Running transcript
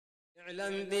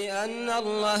اعلم بأن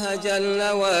الله جل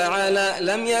وعلا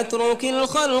لم يترك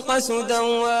الخلق سدى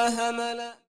وهملا.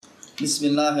 بسم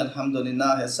الله الحمد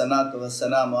لله الصلاة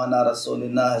والسلام على رسول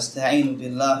الله استعين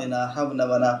بالله لا حول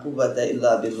ولا قوة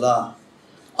إلا بالله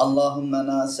اللهم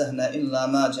لا سهل إلا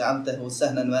ما جعلته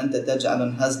سهلا وأنت تجعل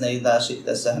الحزن إذا شئت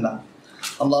سهلا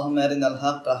اللهم أرنا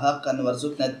الحق حقا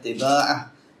وارزقنا اتباعه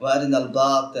وأرنا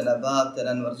الباطل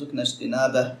باطلا وارزقنا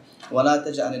اجتنابه ولا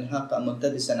تجعل الحق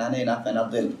ملتبسا علينا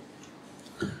فنضل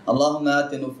اللهم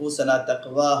آت نفوسنا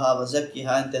تقواها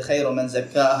وزكها أنت خير من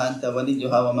زكاها أنت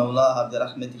وليها ومولاها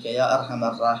برحمتك يا أرحم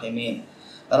الراحمين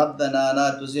ربنا لا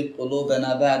تزغ قلوبنا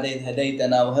بعد إذ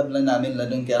هديتنا وهب لنا من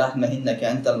لدنك رحمة إنك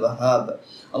أنت الوهاب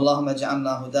اللهم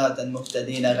اجعلنا هداة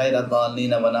مهتدين غير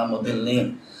ضالين ولا مضلين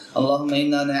اللهم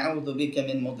إنا نعوذ بك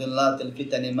من مضلات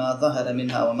الفتن ما ظهر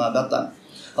منها وما بطن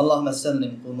اللهم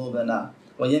سلم قلوبنا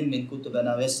ويمن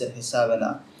كتبنا ويسر حسابنا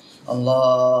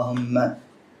اللهم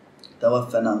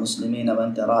توفنا مسلمين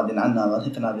وأنت راض عنا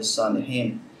والحقنا بالصالحين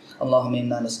اللهم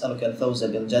إنا نسألك الفوز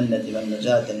بالجنة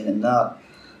والنجاة من النار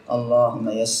اللهم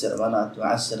يسر ولا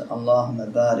تعسر اللهم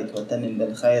بارك وتمم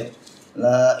بالخير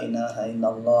لا إله إلا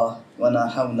الله ولا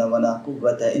حول ولا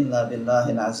قوة إلا بالله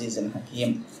العزيز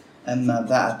الحكيم أما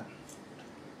بعد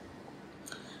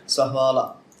sva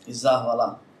hvala i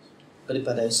zahvala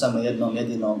pripadaju samo jednom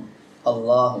jedinom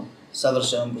Allahu,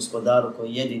 savršenom gospodaru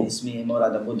koji jedini smije i mora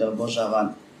da bude obožavan.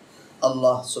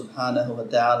 Allah subhanahu wa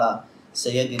ta'ala se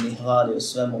jedini hvali u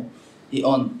svemu i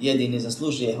on jedini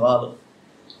zaslužuje hvalu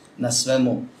na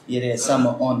svemu jer je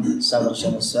samo on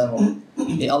savršen u svemu.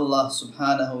 I Allah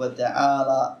subhanahu wa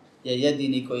ta'ala je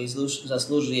jedini koji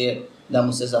zaslužuje da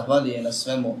mu se zahvaljuje na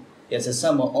svemu jer se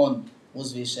samo on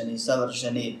uzvišeni i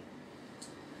savršeni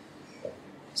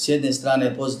s jedne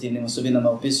strane pozitivnim osobinama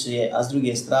opisuje, a s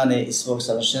druge strane iz svog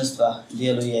savršenstva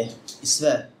djeluje i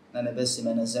sve na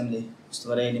nebesima i na zemlji u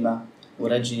stvorenjima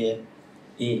uređuje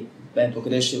i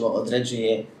nepogrešivo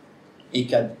određuje i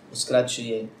kad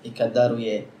uskraćuje, i kad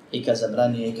daruje, i kad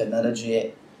zabranjuje, i kad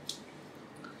naređuje.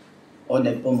 Od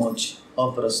njeg pomoć,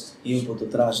 oprost i uputu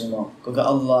tražimo. Koga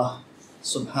Allah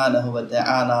subhanahu wa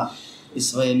ta'ala iz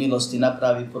svoje milosti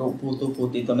napravi put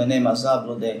uputi, tome nema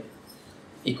zablude.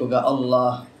 I koga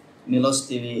Allah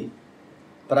milostivi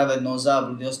pravedno u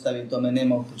zabludi ostavi, tome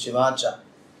nema upućivača.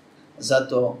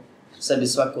 Zato sebi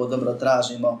svako dobro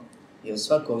tražimo i od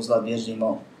svakog zla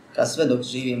bježimo. Kad sve dok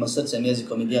živimo srcem,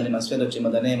 jezikom i djelima svjedočimo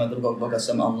da nema drugog Boga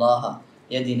samo Allaha,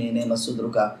 jedini i nema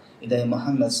sudruga, i da je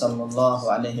Muhammed sallallahu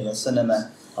alaihi wa sallam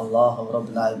Allahov rob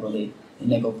najbolji i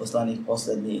njegov poslanik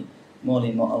posljednji.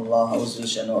 Molimo Allaha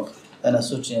uzvišenog da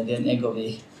nas učini od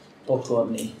njegovih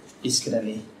pokornih,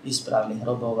 iskrenih, ispravnih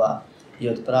robova i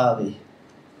od pravih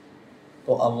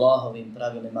po Allahovim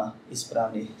pravilima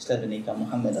ispravnih sljedbenika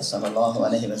Muhammeda sallallahu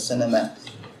alaihi wa sallam.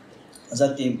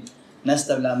 Zatim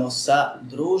nastavljamo sa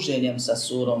druženjem sa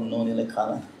surom Nun ili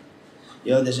Kalam.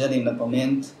 I ovdje želim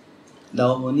napomenuti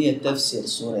da ovo nije tefsir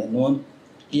sure Nun,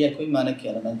 iako ima neke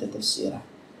elemente tefsira.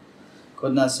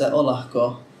 Kod nas se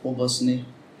olahko u Bosni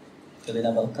ili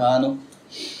na Balkanu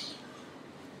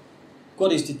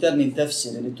koristi termin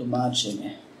tefsir ili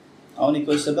tumačenje. A oni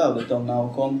koji se bavili tom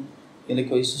naukom ili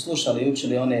koji su slušali i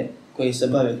učili one koji se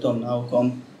bave tom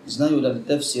naukom, znaju da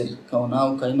tefsir kao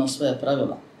nauka ima svoje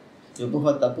pravila i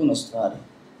obuhvata puno stvari.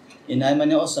 I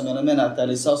najmanje 8 elemenata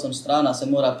ili sa 8 strana se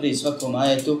mora prije svakom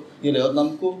ajetu ili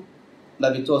odlomku da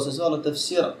bi to se zvalo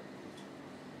tefsirom.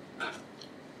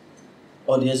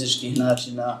 Od jezičkih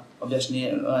načina,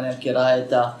 objašnjavanja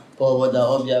kirajeta, povoda,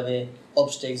 objave,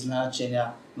 opšteg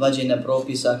značenja, vađenja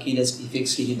propisa, akideskih,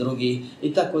 fikskih i drugih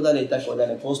i tako dalje i tako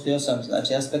dalje. Postoji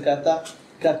 8 aspekata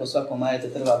kako svakom ajetu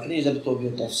treba prići da bi to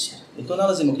bio tefsir. I to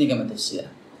nalazimo u knjigama tefsira.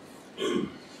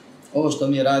 Ovo što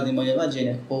mi radimo je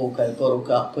vađenje pouka i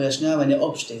poruka, pojašnjavanje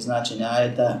opštih značenja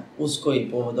ajeta uz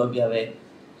koji povod objave.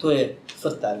 To je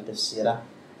frtar tefsira,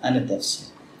 a ne tefsir.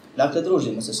 Dakle,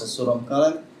 družimo se sa surom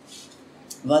Kalam,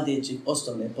 vadeći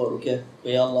osnovne poruke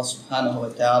koje Allah subhanahu wa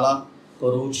ta'ala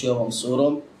poručio ovom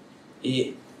surom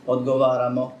i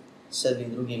odgovaramo sebi i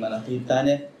drugima na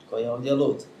pitanje koje je ovdje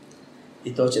lud.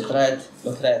 I to će trajati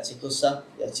do kraja ciklusa,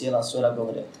 jer cijela sura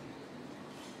govori o tome.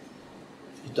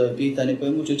 I to je pitanje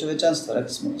koje muči čovječanstvo,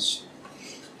 rekli smo već.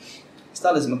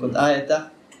 Stali smo kod ajeta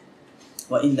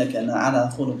وَإِنَّكَ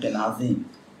لَعَلَى خُلُقٍ عَظِيمٍ.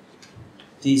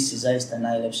 Ti si zaista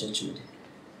najlepše čudi.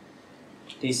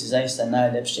 Ti si zaista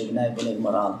najlepšeg i najboljeg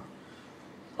morala.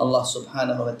 Allah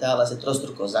subhanahu wa ta'ala se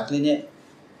trostruko zaklinje.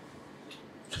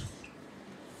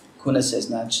 Kune se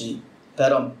znači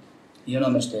perom i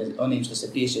onim što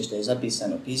se piše, što je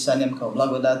zapisano pisanjem kao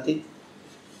blagodati.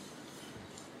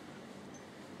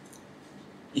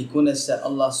 I kune se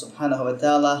Allah subhanahu wa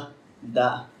ta'ala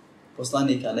da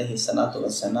poslanik alejhi salatu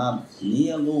vesselam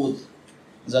nije lud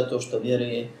zato što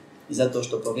vjeruje i zato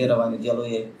što po vjerovanju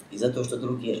djeluje i zato što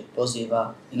drugi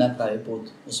poziva i na pravi put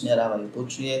usmjerava i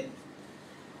upućuje,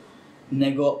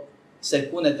 nego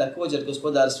se kune također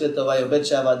gospodar svjetova i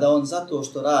obećava da on zato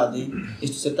što radi i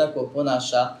što se tako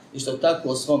ponaša i što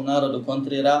tako svom narodu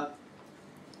kontrira,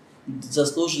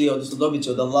 zaslužuje, odnosno dobit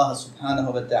će od Allaha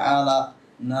subhanahu wa ta'ala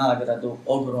nagradu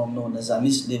ogromnu,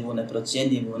 nezamislivu,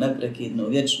 neprocjenjivu, neprekidnu,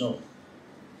 vječnu,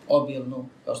 obilnu,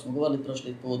 kao što smo govorili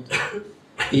prošli put.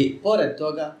 I pored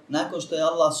toga, nakon što je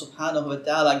Allah subhanahu wa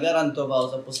ta'ala garantovao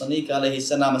za poslanika alejhi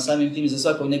selam, samim tim za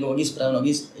svakog njegovog ispravnog,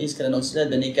 iskrenog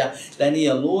sljedbenika, da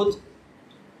nije lud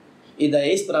i da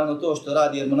je ispravno to što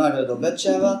radi jer mu nagradu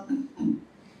obećava,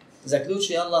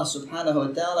 zaključuje Allah subhanahu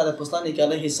wa ta'ala da poslanik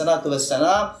alejhi salatu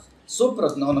vesselam,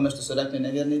 suprotno onome što su rekli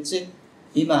nevjernici,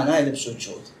 ima najljepšu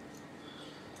čud.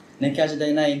 Ne kaže da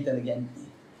je najinteligentniji,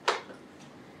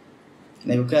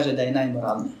 nego kaže da je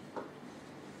najmoralniji.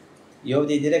 I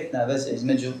ovdje je direktna veza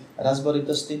između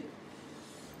razboritosti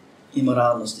i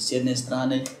moralnosti s jedne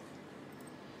strane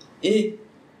i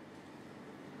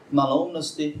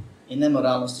maloumnosti i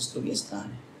nemoralnosti s druge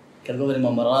strane. Kad govorimo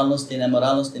o moralnosti i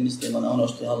nemoralnosti, mislimo na ono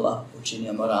što je Allah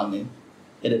učinio moralnim,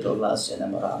 jer je proglasio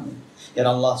nemoralnim. Jer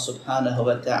Allah subhanahu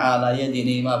wa ta'ala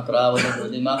jedini ima pravo da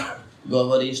ljudima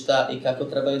govori šta i kako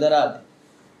trebaju da radi.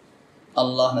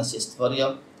 Allah nas je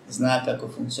stvorio, zna kako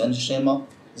funkcionišemo,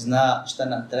 zna šta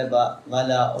nam treba,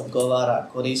 valja, odgovara,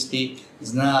 koristi,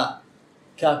 zna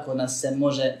kako nas se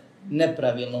može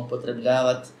nepravilno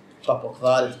upotrebljavati, pa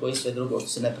pokvariti koji sve drugo što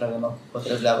se nepravilno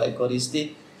upotrebljava i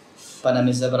koristi, pa nam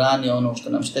je zabranio ono što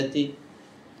nam šteti,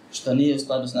 što nije u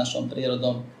skladu s našom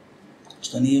prirodom,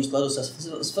 što nije u skladu sa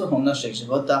svrhom našeg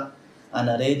života, a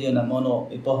naredio nam ono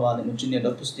i pohvalnim učinio,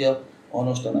 dopustio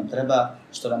ono što nam treba,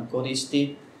 što nam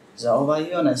koristi za ovaj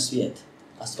i onaj svijet.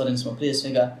 A stvoreni smo prije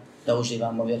svega da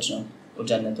uživamo vječno u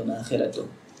džennetu na ahiretu,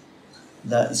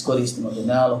 da iskoristimo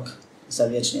dunjaluk za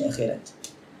vječni ahiret.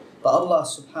 Pa Allah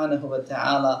subhanahu wa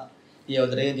ta'ala je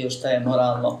odredio šta je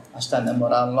moralno, a šta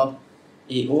nemoralno,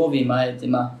 i u ovim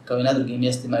ajetima, kao i na drugim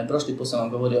mjestima, i prošli put sam vam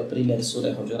govorio o primjeri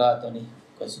sure Huđurat, oni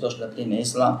koji su došli da prime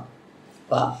islam,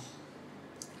 pa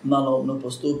maloumno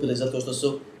postupili zato što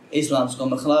su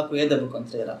islamskom ahlaku i edebu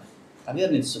kontrirali. A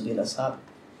vjernici su bili ashabi.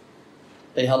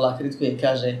 Pa ih Allah kritikuje i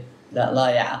kaže da la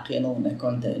ya'qilun, ne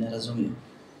konte, ne razumiju.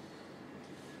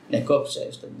 Ne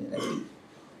kopčaju, što bi rekli.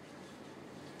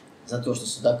 Zato što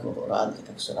su tako radili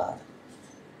kako su radili.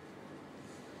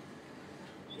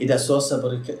 I da su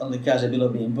osaborili, ali kaže, bilo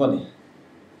bi im bolje.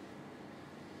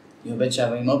 I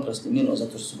obećava im oprost i milost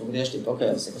zato što su pogriješili i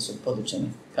pokajali se kad su podučeni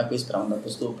kako ispravno da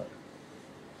postupaju.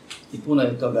 I puno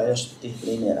je toga još tih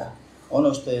primjera.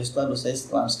 Ono što je u skladu sa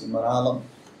islamskim moralom,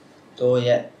 to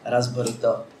je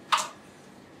razborito,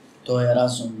 to je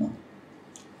razumno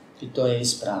i to je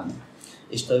ispravno.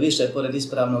 I što je više, pored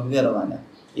ispravnog vjerovanja,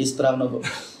 ispravnog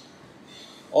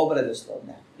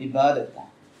obredoslovlja, ibadeta,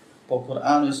 po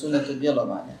Kur'anu i sunnetu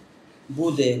djelovanja,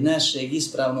 bude našeg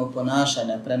ispravnog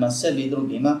ponašanja prema sebi i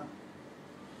drugima,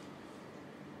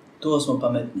 to smo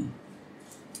pametniji,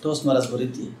 to smo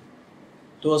razboritiji,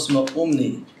 to smo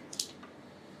umniji,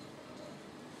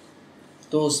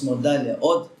 to smo dalje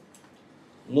od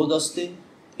ludosti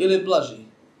ili blažih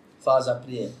faza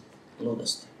prije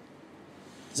ludosti.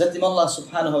 Zatim Allah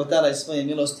subhanahu wa ta'ala iz svoje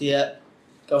milosti je,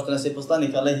 kao što nas je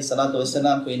poslanik alejhi salatu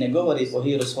vesselam, koji ne govori po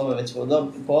hiru svome, već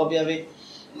po objavi,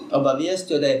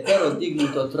 obavijestio da je pero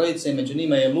dignuto od trojice, među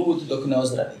njima je lud dok ne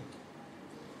ozdravi.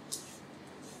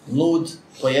 Lud,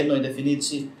 po jednoj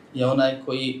definiciji, je onaj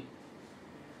koji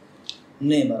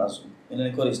nema razum, ili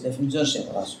ne koristi, ne funkcioniše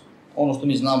razum. Ono što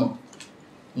mi znamo,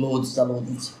 lud za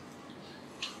ludnici.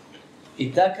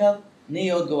 I takav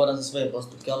nije odgovoran za svoje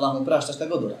postupke. Allah mu prašta šta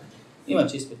god uradi.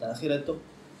 Imaće ispit na ahiretu.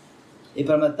 I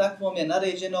prema takvom je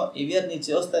naređeno i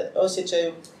vjernici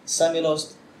osjećaju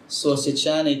samilost,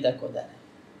 suosjećanje i tako dalje.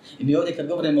 I mi ovdje kad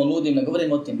govorimo o ludim, ne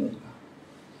govorimo o tim ljudima.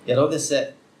 Jer ovdje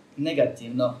se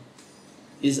negativno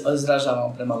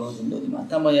izražavamo prema ludim ljudima.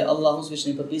 Tamo je Allah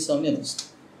uzvišeni potpisao milost.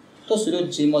 To su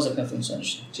ljudi čiji mozak ne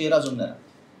funkcioniše, čiji razum ne radi.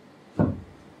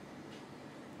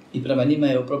 I prema njima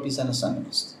je propisana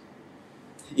samilost.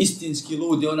 Istinski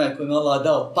lud je onaj kojem je Allah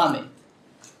dao pamet,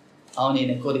 a on je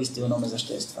ne koristi onome za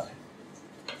što je stvoren.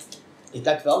 I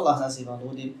takve Allah naziva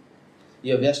ludim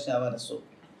i objašnjava da su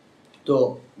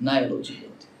to najluđi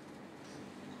ljudi.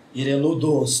 Jer je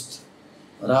ludost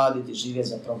raditi živje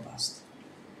za propast.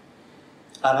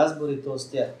 A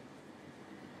razboritost je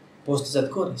postizat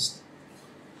korist.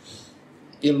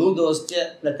 I ludost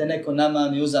je da te neko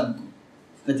namami u zamku,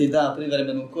 da ti da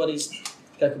privremenu korist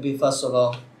kako bi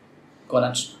fasovao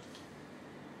konačno.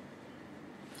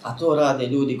 A to rade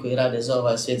ljudi koji rade za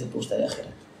ovaj svijet, zapuštaju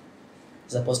ahiret.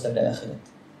 Zapostavljaju ahiret.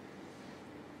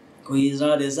 Koji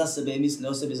rade za sebe i misle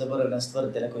o sebi, zaboravljaju na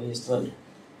stvoritelja koji je stvorio.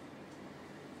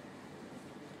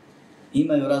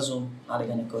 Imaju razum, ali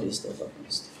ga ne koriste u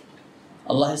potpunosti.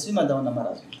 Allah je svima dao nama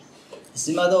razum.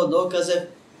 Svima dao dokaze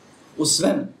u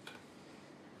svemu.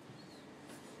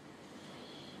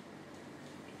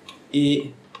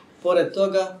 I pored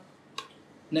toga,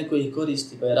 neko ih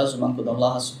koristi pa je razuman kod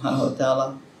Allaha subhanahu wa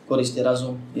ta'ala, koristi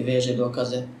razum i veže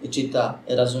dokaze i čita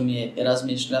i razumije i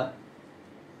razmišlja.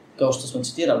 Kao što smo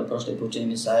citirali prošle put čini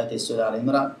mi se ajete iz sure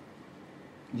Al-Imran,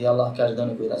 gdje Allah kaže da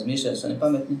oni koji razmišljaju su oni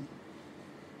pametni,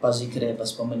 pa zikre, pa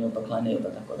spomenju, pa klanjaju, pa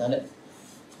tako dalje.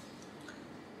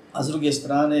 A s druge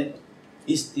strane,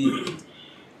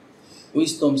 u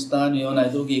istom stanju je onaj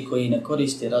drugi koji ne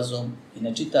koristi razum i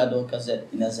ne čita dokaze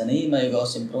i ne zanimaju ga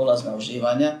osim prolazna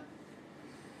uživanja,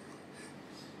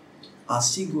 a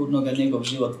sigurno ga njegov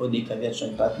život vodi ka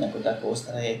vječnoj patnji ako tako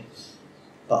ustraje,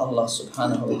 pa Allah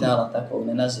subhanahu wa ta'ala takvog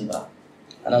ne naziva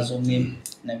razumnim,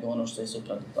 nego ono što je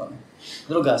suprotno tome.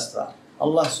 Druga stvar,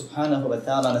 Allah subhanahu wa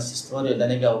ta'ala nas je stvorio da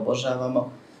njega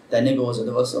obožavamo, da njegovo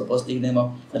zadovoljstvo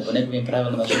postignemo, da po njegovim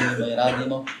pravilima živimo i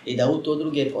radimo i da u to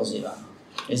druge pozivamo.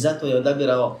 I zato je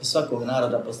odabirao svakog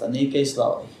naroda poslanike i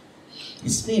slao ih. I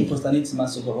svim poslanicima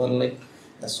su govorili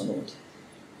da su ludi,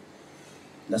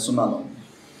 da su maloumni.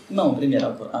 Imamo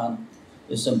primjera u Koranu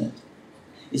i u Sunnetu.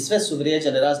 I sve su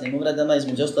vrijeđali raznim uvredama,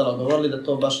 između ostalo govorili da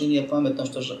to baš i nije pametno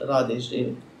što rade i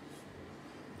živi.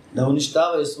 Da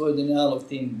uništavaju svoj dunjalog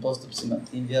tim postupcima,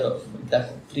 tim vjerom,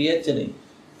 tako prijetili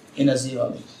i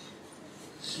nazivali.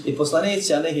 I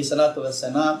poslanici, alejhi salatu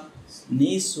vesselam,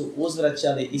 nisu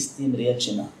uzvraćali istim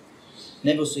riječima,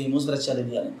 nego su im uzvraćali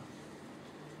djelima.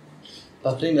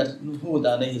 Pa primjer Huda,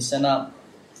 alejhi selam,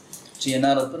 čiji je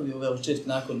narod prvi uveo širk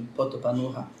nakon potopa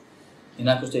Nuha i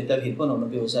nakon što je tevhid ponovno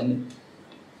bio u zemlji.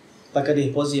 Pa kad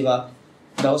ih poziva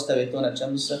da ostave to na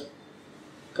čemu se,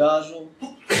 kažu,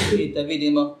 mi te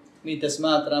vidimo, mi te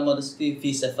smatramo da si ti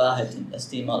fi sefahetin, da si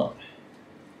ti malo.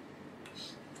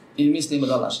 I mislimo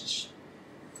da lažeš.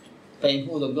 Pa im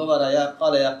Hud odgovara, ja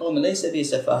qawmi lejse bi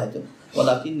sefahetin,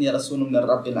 walakinni rasulun min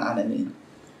rabbil alamin.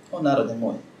 O narode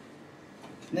moj,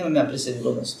 nemam ja pri sebi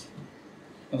ludosti,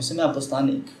 nego sam ja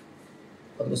poslanik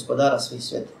od gospodara svih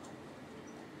svjetova.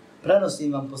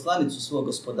 Prenosim vam poslanicu svog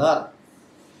gospodara.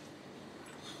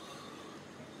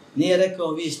 Nije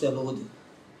rekao vi ste ludi,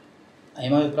 a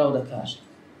imaju pravo da kaže.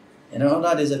 Jer on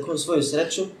radi za svoju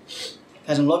sreću,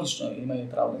 kažem logično imaju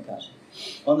pravo da kaže.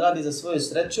 On radi za svoju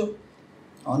sreću,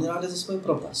 a oni radi za svoju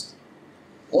propast.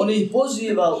 On ih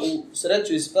poziva u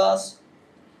sreću i spas,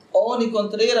 a oni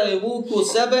kontriraju vuku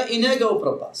sebe i njega u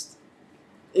propast.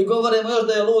 I govore mu još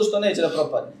da je lud što neće da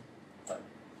propadne.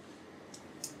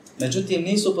 Međutim,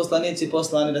 nisu poslanici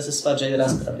poslani da se svađaju i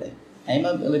raspravljaju. A ima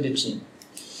li bi čin?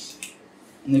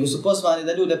 Nego su poslani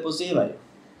da ljude pozivaju.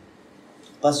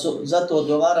 Pa su zato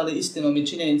odgovarali istinom i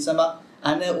činjenicama,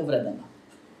 a ne uvredama.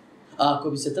 A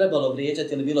ako bi se trebalo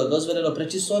vrijeđati ili bilo dozvoljeno,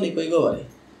 preći su oni koji govori.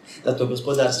 Da to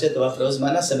gospodar svjetova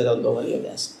preuzima na sebe da odgovori i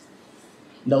objasni.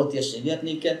 Da utješi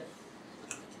vjernike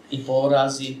i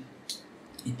porazi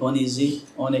i ponizi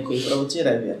one koji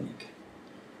provociraju vjernike.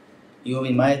 I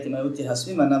ovim ajetima je utjeha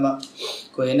svima nama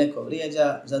koje neko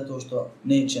vrijeđa zato što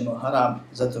nećemo haram,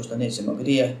 zato što nećemo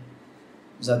grije,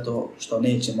 zato što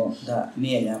nećemo da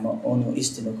mijenjamo onu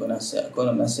istinu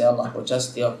kojom nas je Allah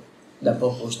počastio, da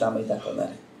popuštamo i tako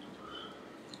dalje.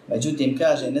 Međutim,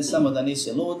 kaže, ne samo da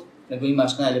nisi lud, nego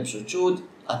imaš najljepšu čud,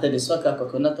 a tebi svakako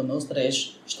ako na tome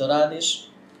ustraješ što radiš,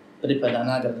 pripada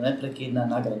nagrada neprekidna,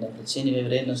 nagrada procjenjive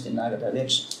vrijednosti, nagrada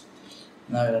vječna,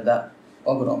 nagrada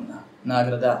ogromna,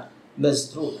 nagrada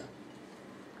bez truda,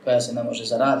 koja se ne može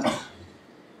zaraditi.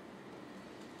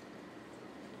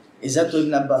 I zato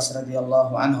Ibn Abbas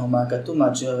radijallahu anhuma kad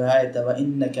tumači ove ajete va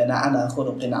inneke na'ala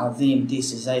khuluqin azim, ti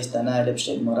si zaista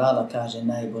najljepšeg morala, kaže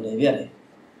najbolje vjere.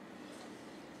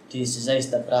 Ti si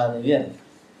zaista prave vjere.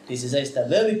 Ti si zaista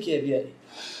velike vjere.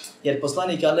 Jer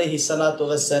poslanik alejhi salatu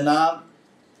vesselam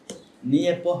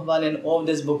nije pohvaljen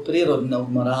ovdje zbog prirodnog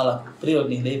morala,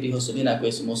 prirodnih lijepih osobina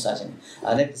koje su mu usađene.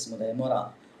 A rekli smo da je moral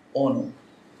ono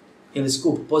ili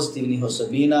skup pozitivnih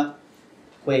osobina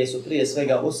koje su prije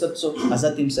svega u srcu, a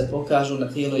zatim se pokažu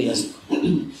na tijelu i jeziku.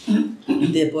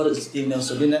 Te pozitivne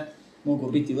osobine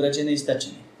mogu biti uređene i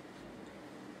stečene.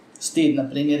 Stid, na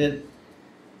primjer, je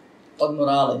od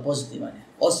morala i pozitivan je.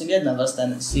 Osim jedna vrsta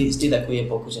stida koji je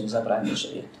pokuđen zabranjen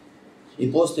šerijetom.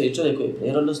 I postoji čovjek koji je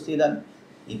prirodno stidan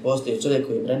i postoji čovjek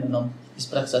koji je vremenom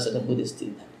ispraksa se da bude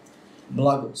stidan.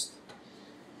 Blagost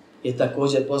je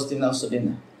također pozitivna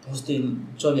osobina. Postoji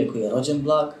čovjek koji je rođen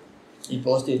blag i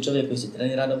postoji čovjek koji se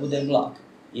trenira da bude blag.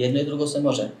 Jedno i drugo se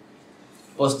može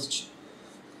postići.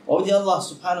 Ovdje Allah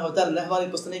subhanahu wa ta'ala ne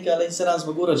hvali poslanika alejhi selam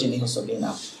zbog urođenih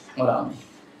osobina moralnih,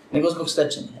 nego zbog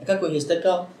stečenih. A kako ih je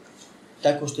stekao?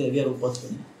 Tako što je vjeru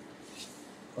potpunio.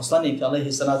 Poslanik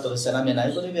alejhi salatu ve selam je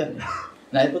najbolji vjernik,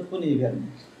 najpotpuniji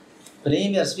vjernik.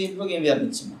 Primjer svim drugim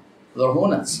vjernicima.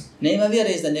 Vrhunac. Nema vjere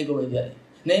iznad njegove vjere.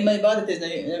 Nema ibadeta iznad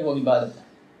njegovog ibadeta.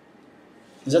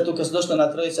 Zato kad su došla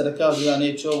na trojica da kažu ja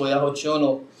neću ovo, ja hoću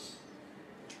ono,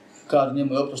 kažu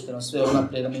njemu je oprošteno sve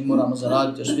unaprijed, da mi moramo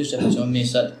zaraditi još više, pa ćemo mi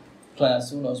sad klanjati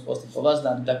se unos, postiti po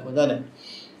vazdan i tako dalje.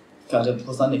 Kaže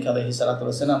poslanik alejhi salatu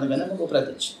ve selam da ga ne mogu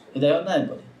preteći i da je on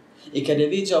najbolji. I kad je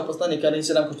viđao poslanik alejhi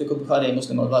selam, ko što je kod Buharija i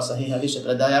Muslima od dva sahiha više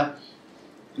predaja,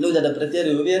 ljude da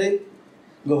pretjeruju u vjeri,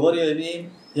 govorio je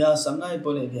im, ja sam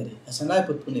najbolje vjeri, ja sam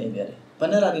najpotpunije vjeri, pa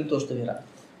ne radim to što vi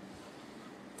radite.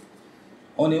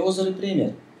 On je uzor i primjer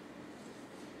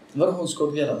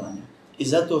vrhunskog vjerovanja. I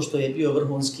zato što je bio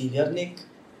vrhunski vjernik,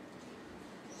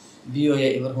 bio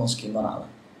je i vrhunski moralan.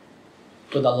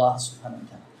 Kod Allaha subhanahu wa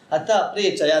ta'ala. A ta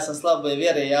priča, ja sam slaboje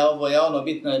vjere, ja ovo, ja ono,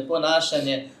 bitno je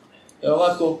ponašanje,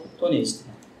 ovako, to nije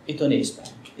istina. I to nije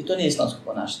ispravno. I to nije islamsko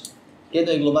ponašanje.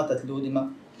 Jedno je glumatati ljudima,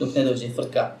 dok ne dođe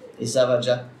frka i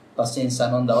zavađa, pa se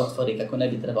insan onda otvori kako ne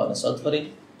bi trebao da se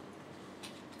otvori.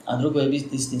 A drugo je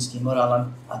biti istinski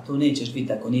moralan, a to nećeš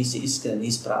biti ako nisi iskren i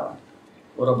ispravan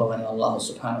u robovanju Allahu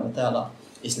subhanahu wa ta'ala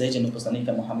i sljeđenju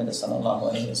poslanika Muhammeda sallallahu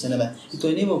alejhi ve selleme. I to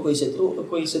je nivo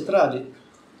koji se traži.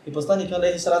 I poslanik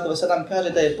alejhi salatu ve selam kaže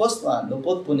da je poslan da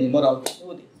upotpuni moral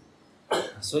ljudi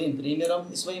svojim primjerom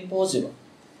i svojim pozivom.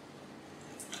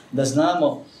 Da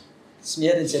znamo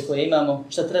smjernice koje imamo,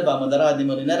 šta trebamo da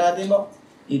radimo ili ne radimo,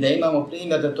 i da imamo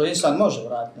primjer da to insan može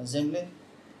uraditi na zemlji,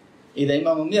 i da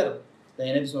imamo mjeru da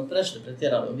je ne bismo prešli,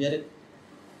 pretjerali u vjeri,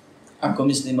 ako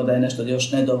mislimo da je nešto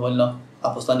još nedovoljno,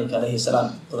 a poslanik alejhi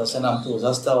salatu ve selam tu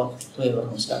zastao, to je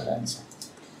vrhunska granica.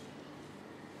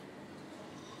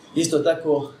 Isto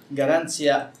tako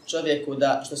garancija čovjeku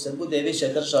da što se bude više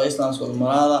držao islamskog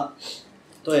morala,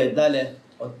 to je dalje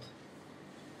od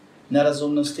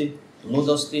nerazumnosti,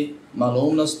 ludosti,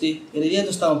 maloumnosti ili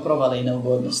jednostavno provale i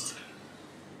neugodnosti.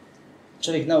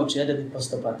 Čovjek nauči edeb i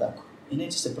postupa tako i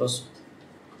neće se prosuti.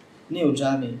 Ni u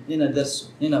džamiji, ni na dersu,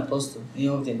 ni na postu, ni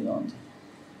ovdje, ni ondje.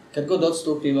 Kad god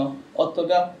odstupimo od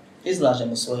toga,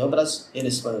 izlažemo svoj obraz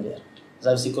ili svoju vjeru.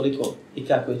 Zavisi koliko i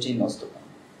kako i čim odstupamo.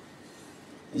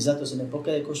 I zato se ne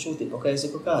pokaje ko šuti, pokaje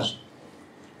se ko kaže.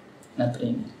 Na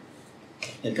primjer.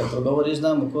 Jer kad progovoriš,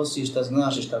 znamo ko si, šta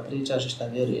znaš i šta pričaš i šta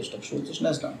vjeruješ, šta šutiš,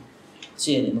 ne znamo.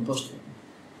 Cijenimo, poštujemo.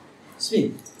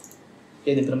 Svi.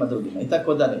 Jedni prema drugima i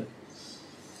tako dalje.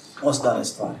 Ostale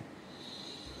stvari.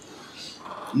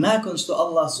 Nakon što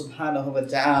Allah subhanahu wa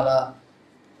ta'ala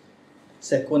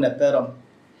se kune perom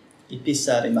i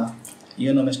pisarima i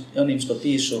onim što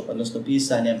pišu, odnosno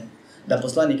pisanjem, da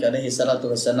poslanik alejhi salatu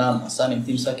ve selam, a samim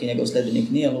tim svaki njegov sljedbenik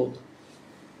nije lud.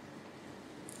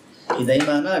 I da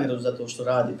ima nagradu za to što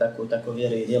radi, tako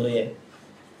vjeruje i djeluje.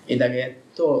 I da ga je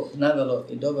to navelo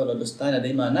i dovelo do stanja da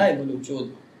ima najbolju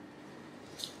čudu.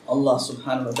 Allah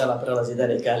subhanahu wa ta'ala prelazi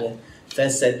dalje i kaže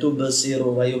فَسَتُبْصِرُ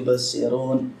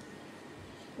وَيُبْصِرُونَ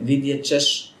Vidjet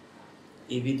ćeš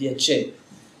i vidjet će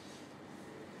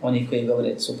oni koji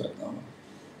govore suprotno ono.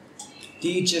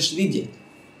 Ti ćeš vidjeti.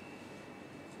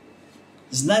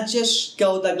 Znaćeš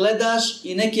kao da gledaš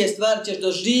i neke stvari ćeš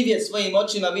doživjeti svojim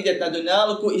očima, vidjeti na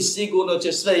dunjaluku i sigurno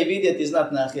ćeš sve i vidjeti i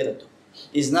znati na ahiretu.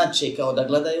 I znaće kao da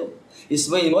gledaju i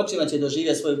svojim očima će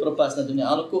doživjeti svoju propast na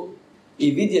dunjaluku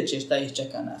i vidjet će šta ih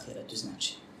čeka na ahiretu.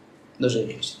 Znači,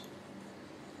 doživjet će.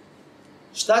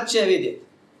 Šta će vidjeti?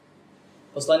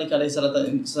 Poslanik alejhi salatu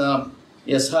ve selam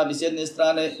je ashabi s jedne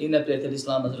strane i neprijatelj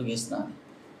islama s druge strane.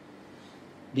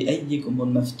 Bi ejdikumul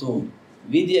meftun.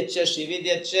 Vidjet ćeš i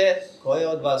vidjet će ko je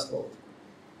od vas lud.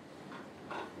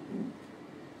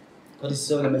 Koristi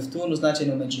se ovdje meftun u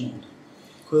značenju međnun.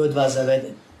 Ko je od vas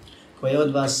zaveden. Ko je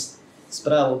od vas s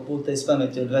pravog puta i s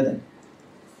pameti odveden.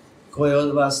 Ko je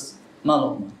od vas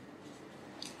malouman.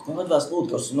 Ko je od vas lud,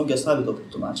 kao su mnogi ashabi to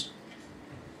protumačili.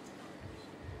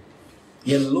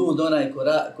 Je li lud onaj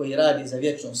koji radi za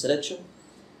vječnu sreću,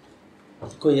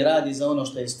 koji radi za ono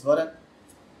što je stvoren,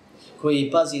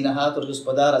 koji pazi na hator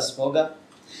gospodara svoga,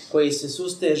 koji se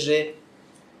susteže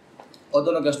od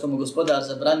onoga što mu gospodar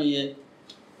zabranjuje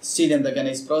s ciljem da ga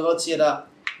ne isprovocira,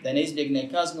 da ne izbjegne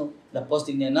kaznu, da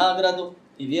postigne nagradu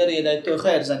i vjeruje da je to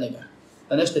hajr za njega,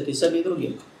 da ne šteti sebi i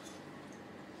drugim.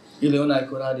 Ili onaj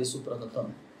ko radi suprotno tome.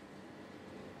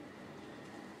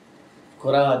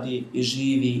 Ko radi i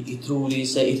živi i trudi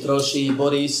se i troši i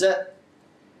bori se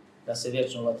da se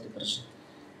vječno u vatri prži.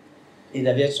 I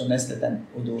da vječno nesretan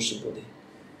u duši budi.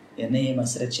 Jer nema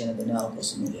sreće na dunjalu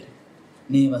osim u vjeri.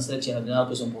 Nema sreće na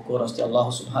dunjalku osim pokornosti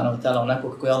Allahu subhanahu wa ta'ala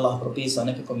onako kako je Allah propisao,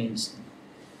 nekako mi mislimo.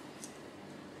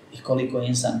 I koliko je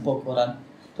insan pokoran,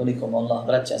 toliko mu Allah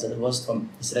vraća zadovoljstvom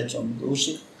i srećom u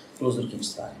duši plus drugim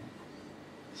stvarima.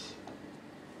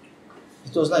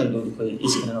 I to znaju ljudi koji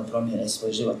iskreno promijene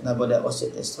svoj život, najbolje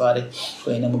osjete stvari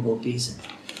koje ne mogu opisati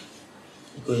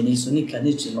i koje nisu nikad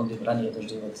ničim mogli ranije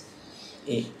doživjeti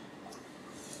i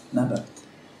nabaviti.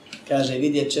 Kaže,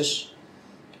 vidjet ćeš,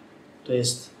 to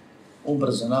jest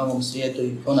ubrzo na ovom svijetu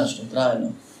i konačno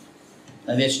trajno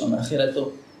na vječnom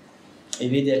ahiretu i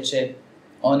vidjet će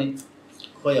oni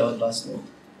koji je od vas lud.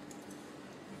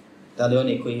 Da li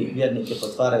oni koji vjernike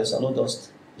potvaraju za ludost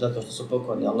zato što su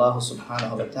pokorni Allahu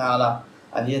subhanahu wa ta'ala,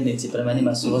 a vjernici prema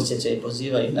njima se osjećaju i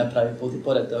pozivaju ih na pravi put i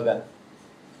pored toga,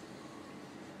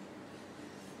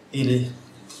 ili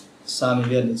sami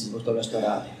vjernici zbog toga što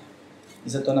radi. I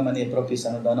zato nama nije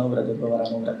propisano da na uvredu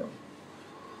odgovaramo uvredom,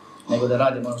 nego da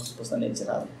radimo ono što su poslanici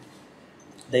radili.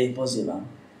 Da ih pozivamo.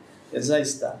 Jer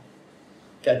zaista,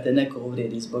 kad te neko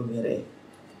uvrijedi zbog vjere,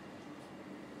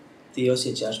 ti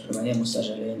osjećaš prema njemu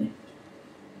sažaljenje.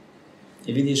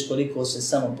 I vidiš koliko se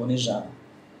samo ponižava.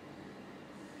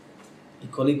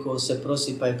 I koliko se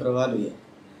prosipa i provaluje.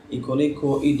 I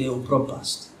koliko ide u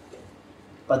propast.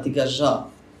 Pa ti ga žao.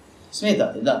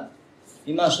 Smeta ti, da.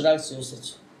 Imaš reakciju u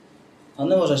srcu. Ali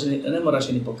ne moraš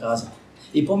je ni pokazati.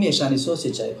 I pomiješani su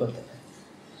osjećaje kod tebe.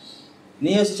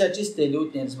 Nije osjećaj čiste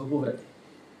ljutnje zbog uvrede.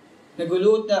 Nego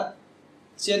ljutnja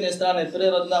s jedne strane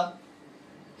prirodna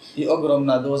i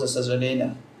ogromna doza sažaljenja.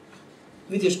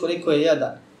 Vidiš koliko je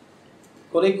jadan.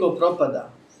 Koliko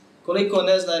propada. Koliko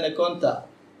ne zna i ne konta.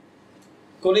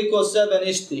 Koliko sebe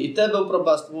ništi i tebe u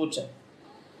propast vuče.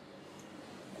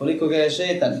 Koliko ga je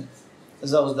šetan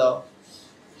zauzdao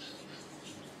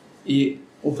i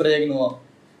upregnuo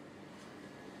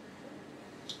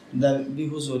da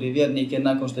bi uzori vjernike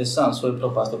nakon što je sam svoj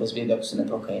propast obezbijedio ako se ne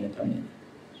prokaje i ne promijeni.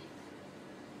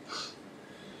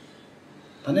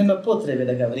 Pa nema potrebe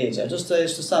da ga vrijeđa, dosta je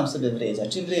što sam sebe vrijeđa.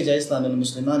 Čim vrijeđa islam ili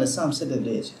muslimane, sam sebe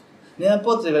vrijeđa. Nema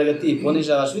potrebe da ga ti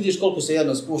ponižavaš, vidiš koliko se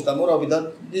jedno spušta, morao bi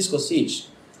da nisko sići,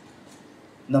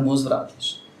 da mu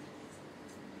uzvratiš.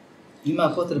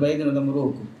 Ima potreba jedino da mu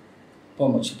ruku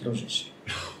pomoći pružiš.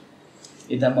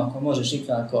 I da mu ako možeš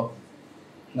ikako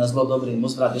na zlo dobrim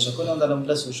uzvratiš, ako ne onda da mu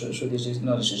preslušuješ, udiš i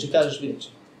ignorišeš i kažeš riječ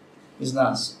iz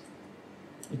nas.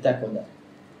 I tako da.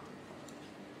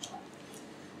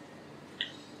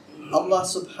 Allah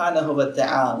subhanahu wa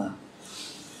ta'ala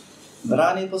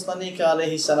brani poslanika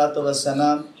alaihi salatu wa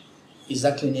salam i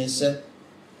zaklinje se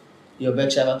i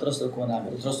obećava trostruku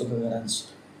nagradu, trostruku garanciju.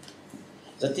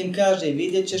 Zatim kaže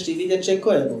vidjet ćeš i vidjet će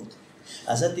ko je lud.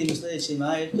 A zatim u sljedećem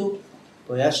ajetu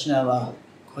pojašnjava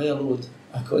ko je lud,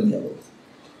 a ko nije lud.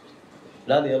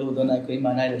 Da li je lud onaj koji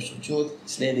ima najljepšu čud,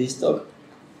 slijedi istog,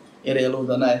 jer je lud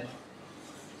onaj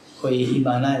koji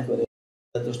ima najgore,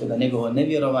 zato što ga njegovo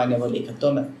nevjerovanje vodi ka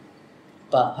tome,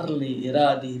 pa hrli i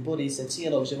radi i bori se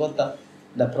cijelog života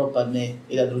da propadne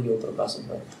i da drugi upropasu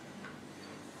propadne.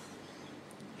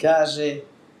 Kaže,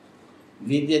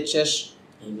 vidjet ćeš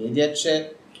i vidjet će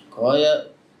ko je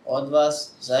od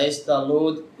vas zaista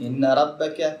lud, inna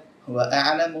rabbeke huwa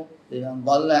a'lamu biman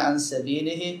dalla an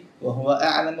sabilihi wa huwa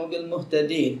a'lamu bil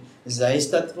muhtadin.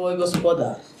 Zaista tvoj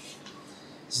gospodar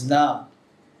zna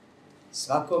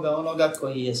svakoga onoga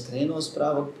koji je skrenuo s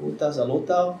pravog puta,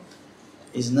 zalutao,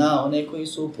 i zna one koji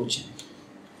su upućeni.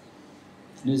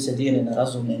 Ljudi se dijele na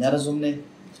razumne i nerazumne,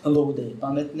 lude i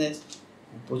pametne,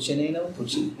 upućene i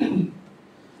neupućene,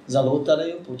 zalutale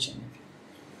i upućene.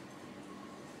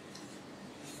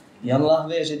 I Allah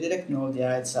veže direktno ovdje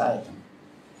ajet sa ajetom,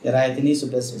 jer ajeti nisu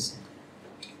bezvezni.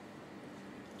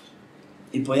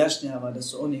 I pojašnjava da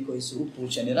su oni koji su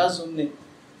upućeni razumni,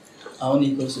 a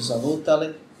oni koji su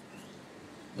zalutali,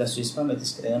 da su iz pameti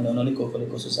skrenuli onoliko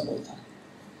koliko su zalutali.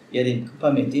 Jer im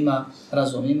pamet ima,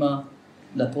 razum ima,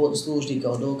 da služi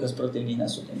kao dokaz protiv njih na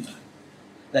sudnjem danu.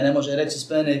 Da ne može reći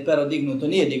spene i pero dignuto,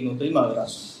 nije dignuto, ima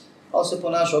razum. Ali se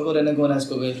ponašao gore nego onaj s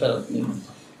koga je pero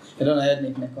dignuto. Jer ona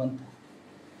jednik ne konta.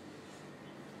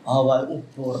 A ovaj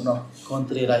uporno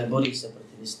kontrira i bori se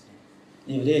protiv istine.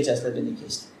 I vrijeđa sljedbenike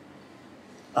istine.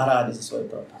 A radi za svoj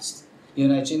propast. I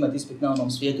onaj će imati ispit na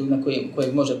onom svijetu na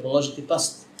kojeg može položiti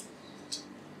past.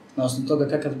 Na osnovu toga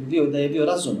kakav bi bio da je bio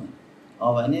razuman. A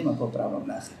ovaj nema popravnog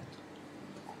na ahiretu.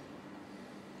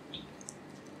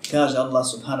 Kaže Allah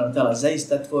subhanahu wa ta'ala,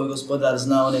 zaista tvoj gospodar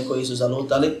zna one koji su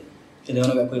zalutali, ili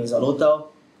onoga koji je zalutao,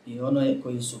 i one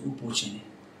koji su upućeni.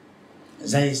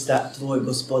 Zaista tvoj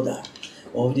gospodar.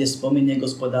 Ovdje spominje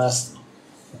gospodarstvo.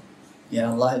 Jer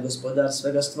Allah je gospodar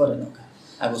svega stvorenoga.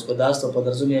 A gospodarstvo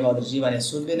podrazumijeva određivanje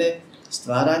sudbine,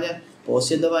 stvaranja,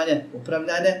 posjedovanje,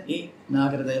 upravljanje i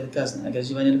nagrada ili kazna,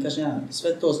 nagrađivanje ili kažnjavanje.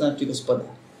 Sve to znači gospodar.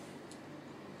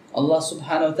 Allah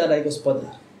subhanahu wa ta'ala je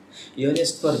gospodar. I on je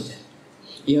stvoritelj.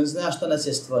 I on zna što nas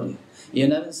je stvorio. I on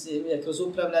nas je kroz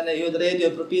upravljanje i odredio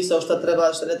i propisao šta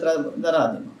treba, šta ne treba da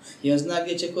radimo. I on zna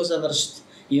gdje će ko završiti.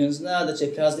 I on zna da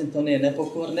će kazniti one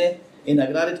nepokorne i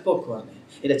nagraditi pokorne.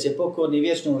 I da će pokorni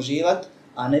vječno uživati,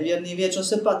 a nevjerni vječno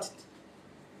se patiti.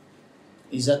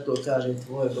 I zato kaže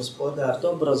tvoj gospodar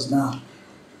dobro zna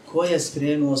ko je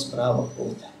skrenuo s pravog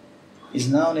puta. I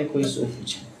zna one koji su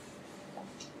upućeni.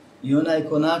 I onaj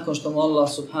ko nakon što mu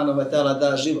Allah subhanahu wa ta'ala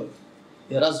da život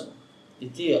i razum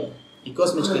i tijelo i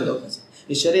kosmičke dokaze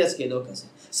i šerijatske dokaze,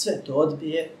 sve to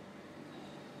odbije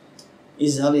i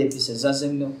zalijepi se za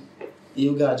zemlju i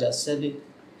ugađa sebi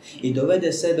i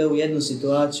dovede sebe u jednu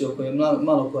situaciju o kojoj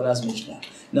malo ko razmišlja.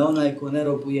 Da onaj ko ne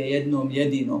robuje jednom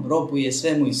jedinom, robuje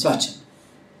svemu i svačemu.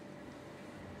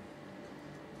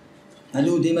 A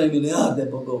ljudi imaju milijarde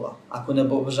bogova ako ne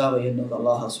obožavaju jednog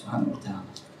Allaha subhanahu wa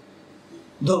ta'ala.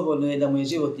 Dovoljno je da mu je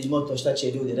životni moto šta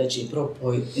će ljudi reći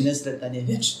propoj i nesretan je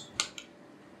vječno.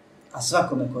 A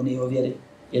svakome ko nije u vjeri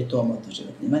je to moto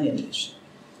životni, manje ili više.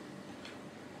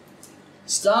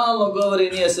 Stalno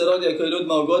govori nije se rodio koji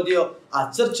ljudima ugodio,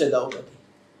 a crče da ugodi.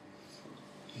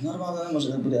 Normalno ne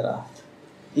može da bude rahat.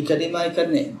 I kad ima i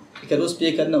kad nema. I kad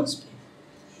uspije i kad ne uspije.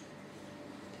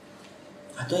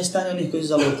 A to je stanje onih koji su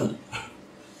zalutali.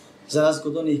 Za razliku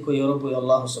od onih koji robuju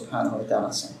Allahu subhanahu wa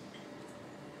ta'ala sam.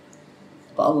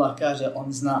 Pa Allah kaže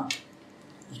on zna.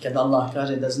 I kad Allah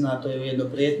kaže da zna, to je ujedno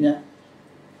prijetnja.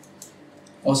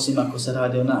 Osim ako se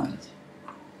radi o nagradi.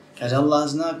 Kaže Allah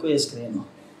zna ko je skrenuo.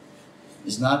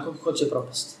 I zna ko hoće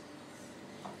propasti.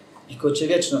 I ko će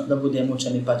vječno da bude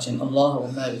mučen i pačen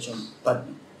Allahovom najvećom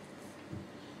patnjom.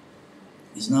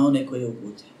 I zna one koji je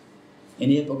uputio. I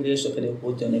nije pogriješio kada je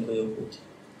uputio neko je uputio.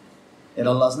 Jer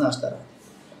Allah zna šta radi.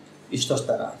 I šta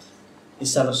radi. I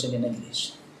savršen je ne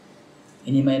griješi.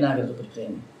 I njima je nagradu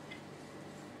pripremio.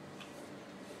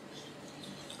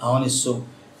 A oni su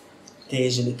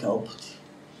težili ka uputi.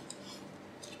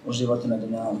 U životu na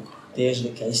dunjalku.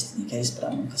 Težili ka istini, ka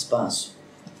ispravnom, ka spasu.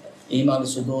 I imali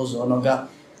su dozu onoga.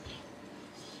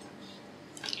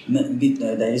 Bitno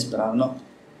je da je ispravno.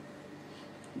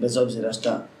 Bez obzira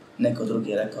šta neko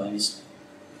drugi rekao i misli.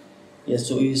 Jer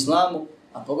su u islamu,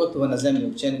 a pogotovo na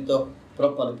zemlji općenito,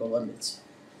 propali povodnici.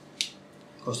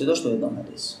 Kao što je došlo u jednom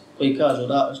hadisu. Koji kažu,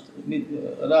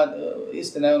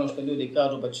 istina je ono što ljudi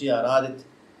kažu, pa ću ja radit,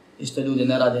 i što ljudi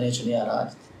ne rade, neću ni ja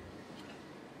radit.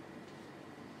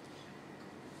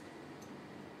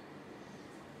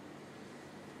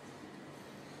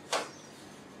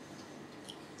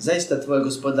 Zaista tvoj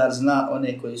gospodar zna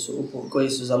one koji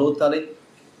su zalutali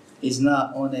i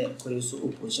zna one koji su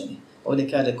upućeni. Ovdje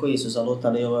kaže koji su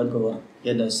zalutali, ovo je odgovor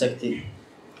jednoj sekti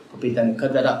po pitanju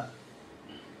kadera,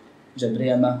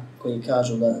 džebrijama, koji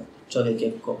kažu da čovjek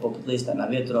je poput lista na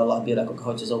vjetru, Allah bira koga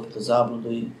hoće za uputu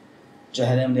zabludu i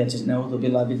džehennemlija će neudu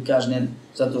bila biti kažnjen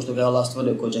zato što ga Allah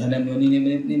stvorio kod džehennemlija, on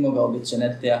nije mogao biti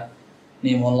čenetlija,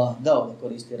 nije mu Allah dao da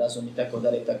koristi razum i tako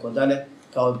dalje i tako dalje.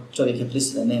 Kao čovjek je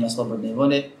prisilen, nema slobodne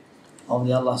vode. A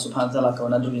ovdje Allah subhanahu wa ta'ala kao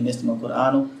na drugim mjestima u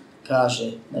Kur'anu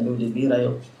kaže da ljudi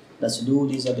biraju, da su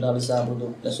ljudi izabrali zabludu,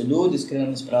 da su ljudi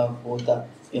skrenuli s pravog puta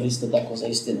ili isto tako za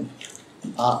istinu.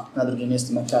 A na drugim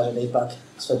mjestima kaže da ipak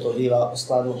sve to biva u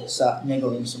skladu sa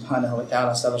njegovim subhanahu wa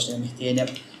ta'ala savršenim htjenjem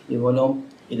i voljom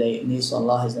i da nisu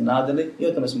Allah iznenadili. I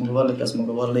o tome smo govorili kad smo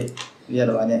govorili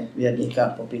vjerovanje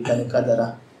vjernika po pitanju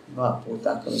kadera 2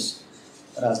 puta kroz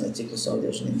razne cikluse ovdje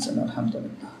u željnicama,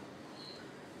 alhamdulillah.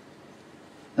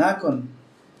 Nakon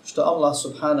što Allah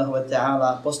subhanahu wa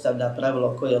ta'ala postavlja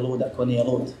pravilo ko je lud, a ko nije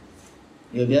lud,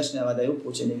 i objašnjava da je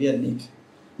upućeni vjernik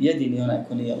jedini onaj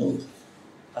ko nije lud,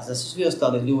 a da su svi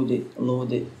ostali ljudi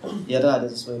ludi jer rade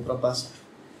za svoju propast.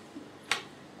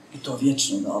 I to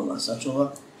vječno da Allah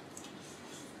sačuva.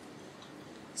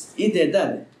 Ide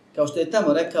dalje. Kao što je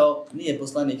tamo rekao, nije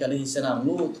poslanik alejhi selam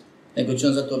lud, nego će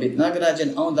on za to biti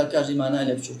nagrađen, a onda kaže ima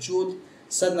najljepšu čud.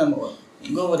 Sad nam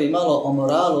govori malo o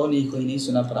moralu onih koji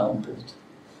nisu na pravom putu.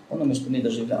 Onome što mi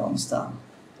doživljavamo stalno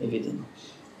i vidimo.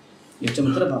 I o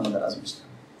čemu trebamo da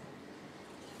razmišljamo.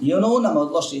 I ono u nama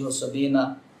od loših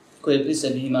osobina koje pri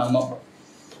sebi imamo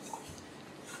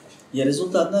je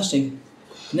rezultat našeg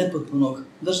nepotpunog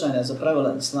držanja za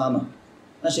pravila islama,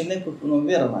 našeg nepotpunog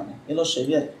vjerovanja i loše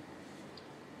vjere.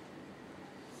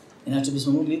 Inače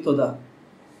bismo mogli i to da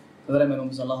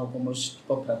vremenom za Allahu pomoć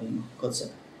popravimo kod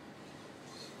sebe.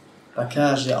 Pa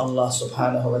kaže Allah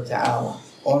subhanahu wa ta'ala,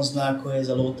 on zna ko je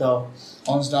zalutao,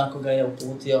 on zna koga je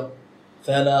uputio.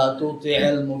 Fela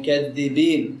tuti'il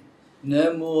mukeddibin,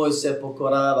 nemoj se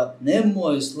pokoravat,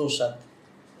 nemoj slušat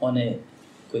one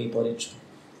koji poriču.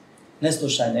 Ne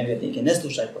slušaj nevjernike, ne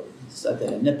slušaj za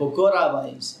tebe, ne pokoravaj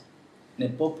im se,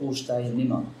 ne popuštaj im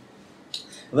nimalo.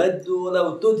 Veddu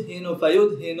lav tudhinu fa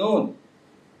yudhinun.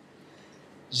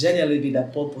 Željeli bi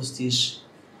da popustiš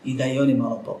i da i oni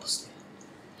malo popuste.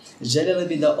 Željeli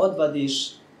bi da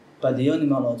odvadiš pa da i oni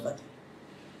malo odvadi.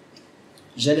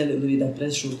 Željeli bi da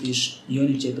prešutiš i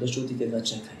oni će prešutiti da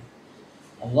čekaju.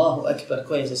 Allahu ekber,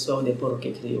 koje se sve ovdje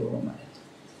poruke kriju u ovom ajetu.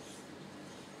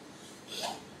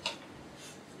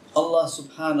 Allah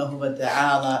subhanahu wa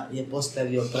ta'ala je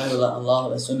postavio pravila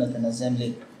Allahove sunnete na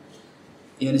zemlji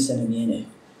i oni se ne mijenjaju.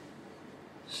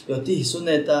 I od tih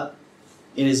sunneta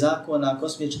ili zakona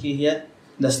kosmičkih je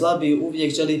da slabiji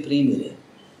uvijek želi primirje,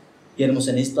 jer mu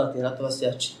se ne isplati ratova s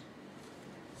jačim.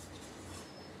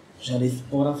 Želi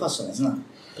mora fasone, zna,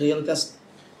 prije ili kasno.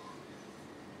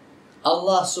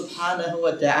 Allah subhanahu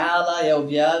wa ta'ala je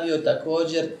objavio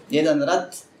također jedan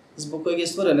rat zbog kojeg je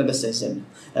stvorio nebesa i zemlju.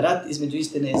 Rat između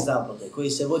istine i zablude, koji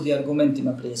se vodi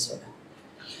argumentima prije svega.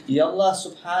 I Allah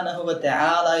subhanahu wa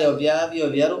ta'ala je objavio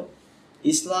vjeru,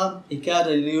 Islam, i kaže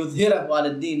li yudhirahu ala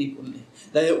dini kulli,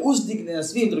 da je uzdigne na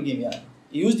svim drugim vjerama.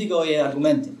 I uzdigao je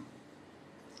argumentima.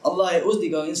 Allah je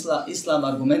uzdigao Islam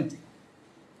argumentima.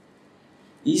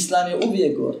 Islam je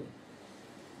uvijek gori,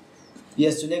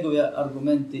 jer su njegovi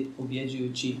argumenti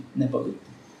ubjeđujući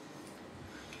nepobitni.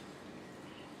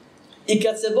 I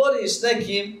kad se boriš s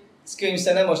nekim s kojim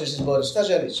se ne možeš izboriti, šta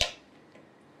želiš?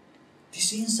 Ti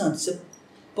si insan, ti se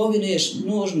povinuješ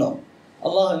nužno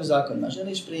Allahovim zakonima,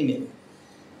 želiš primjeru.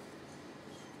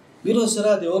 Bilo se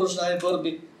radi o oružnoj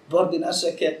borbi na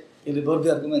šeke ili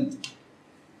borbi argumentima.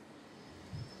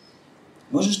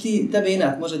 Možeš ti, tebe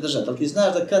inat može držati, ali ti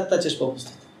znaš da kad ćeš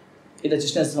popustiti i da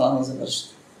ćeš nesvalno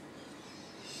završiti.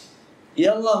 I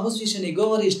Allah uzvišeni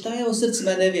govori šta je u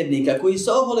srcima nevjernika koji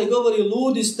se ohole govori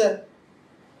ludi ste,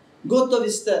 gotovi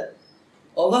ste,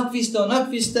 ovakvi ste,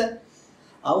 onakvi ste,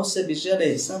 a u sebi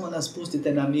žele samo nas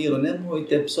pustite na miru,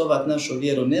 nemojte psovat našu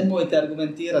vjeru, nemojte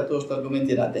argumentirati to što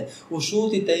argumentirate,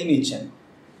 ušutite i mi ćemo.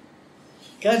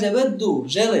 Kaže veddu,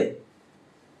 žele,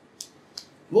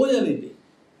 voljeli bi,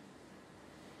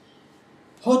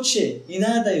 hoće i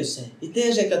nadaju se i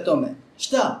teže ka tome.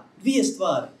 Šta? Dvije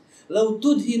stvari. Lau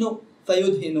tudhinu fa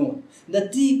yudhinun. Da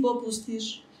ti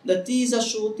popustiš, da ti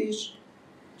zašutiš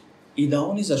i da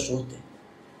oni zašute.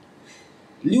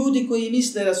 Ljudi koji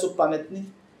misle da su pametni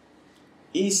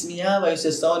i smijavaju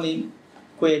se sa onim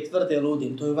koje tvrde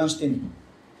ludim, to je u vanštini.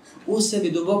 U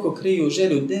sebi duboko kriju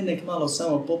želju, da nek malo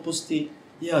samo popusti,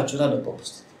 ja ću rado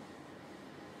popustiti.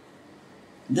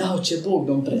 Dao će Bog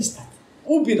da on prestati.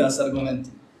 Ubi nas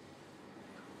argumentima.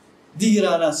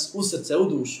 Dira nas u srce, u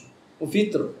dušu, u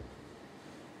fitru,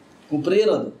 u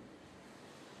prirodu.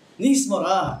 Nismo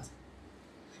rahat.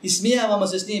 I smijavamo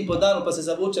se s njim po danu pa se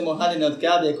zavučemo haline od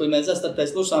Kabe kojima je zastrta i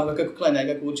slušamo kako klanja i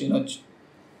kako uči noću.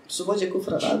 To su vođe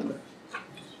kufra radile.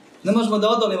 Ne možemo da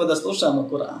odolimo da slušamo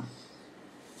Kur'an.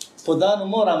 Po danu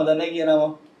moramo da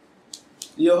negiramo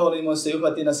i oholimo se i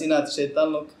uhvati nas inat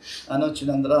šetalnog, a noću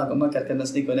nam drago, makar kad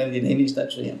nas niko ne vidi, ne mi šta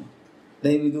čujemo. Da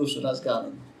im i dušu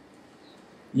razgalimo.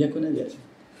 Iako ne vjerujemo.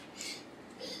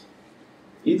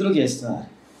 I druge stvari.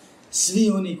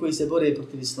 Svi oni koji se bore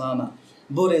protiv Islama,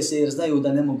 bore se jer znaju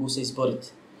da ne mogu se izboriti.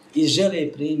 I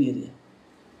žele primirje.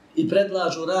 I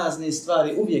predlažu razne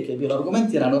stvari. Uvijek je bilo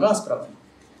argumentirano raspravama.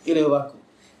 Ili ovako.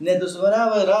 Ne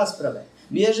dozvoravaju rasprave.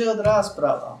 Bježe od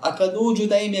rasprava. A kad uđu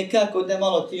da im je kako, da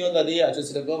malo ti odvadi ja ću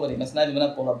se da govorim, ja se najdemo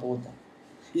na pola puta.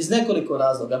 Iz nekoliko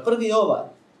razloga. Prvi je ovaj.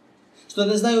 Što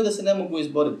ne znaju da se ne mogu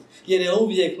izboriti. Jer je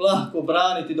uvijek lako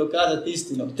braniti i dokazati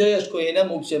istinu. Teško je i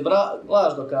nemoguće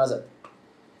laž dokazati.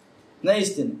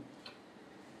 Neistinu.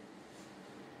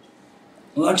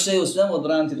 Lakše je u svemu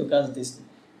odbraniti i dokazati istinu.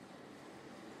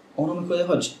 Onome koje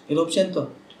hoće. Ili općenito.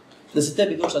 Da se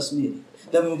tebi duša smiri.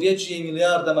 Da me uvjeđuje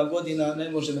milijardama godina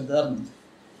ne može me darnuti.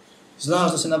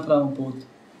 Znaš da se na pravom putu.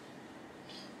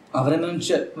 A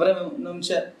vremenom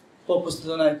će popustiti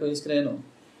onaj koji je skrenuo.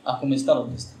 Ako mi je stalo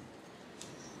do istine.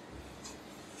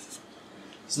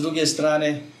 S druge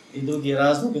strane i drugi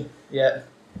razlog je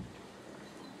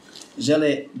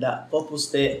žele da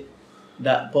popuste,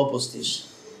 da popustiš.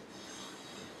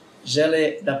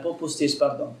 Žele da popustiš,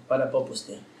 pa da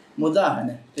popuste.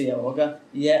 Mudahane prije ovoga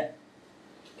je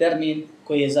termin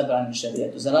koji je zabranjen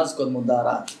šerijetu, za razliku od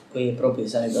mudara koji je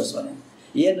propisan i dozvoljen.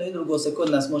 I jedno i drugo se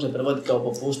kod nas može prevoditi kao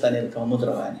popuštanje ili kao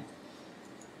mudrovanje.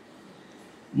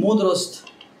 Mudrost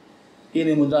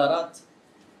ili mudarat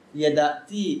je da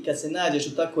ti kad se nađeš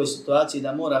u takvoj situaciji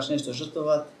da moraš nešto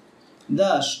žrtvovati,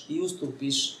 daš i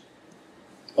ustupiš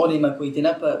onima koji ti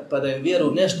napadaju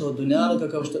vjeru nešto od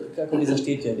dunjaluka kako bi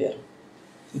zaštitio vjeru.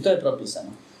 I to je propisano.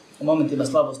 u momentima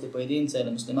slabosti pojedinca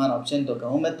ili muslimana općenito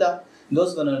kao umeta,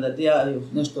 dozvoljeno je da daju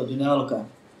nešto od dunjaluka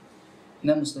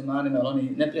nemuslimanima ili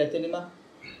onih neprijateljima,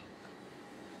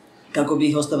 kako bi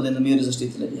ih ostavili na miru i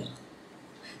zaštitili vjeru.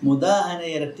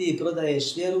 Mudahane jer ti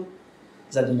prodaješ vjeru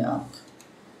za dunjaluk.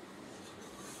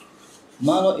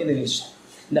 Malo ili više.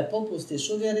 Da popustiš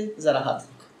u vjeri za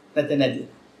rahatluk. Da te ne dira.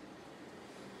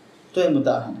 To je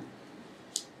mudahana.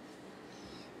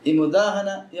 I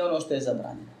mudahana je ono što je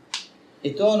zabranjeno.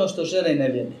 I to je ono što žele i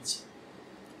nevjernici.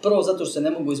 Prvo zato što se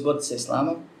ne mogu izboriti sa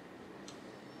islamom,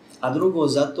 a drugo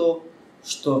zato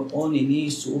što oni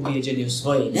nisu ubijeđeni u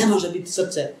svoje. Ne može biti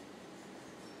srce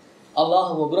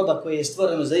Allahovog groba koje je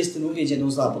stvoreno za istinu ubijeđeno u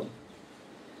zaboli.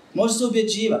 Može se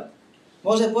ubjeđivati,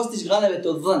 može postići glavete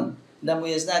od van, da mu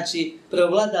je znači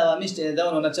preovladava mišljenje da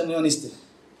ono na čemu je on istina.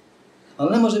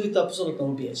 Ali ne može biti apsolutno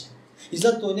ubijeđen. I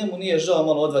zato njemu nije žao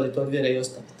malo odvaditi od vjere i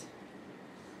ostaviti.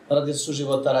 Radi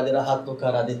suživota, radi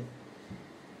rahatluka, radi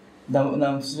da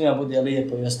nam svima bude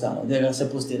lijepo i ostalo, da ga se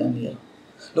pusti na miru.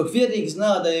 Dok vjernik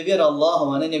zna da je vjera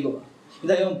Allahova, a ne njegova, i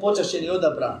da je on počašćen i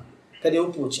odabran kad je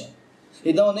upućen,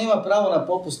 i da on nema pravo na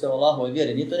popuste u Allahovoj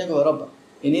vjeri, nije to njegova roba,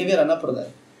 i nije vjera na prodaju.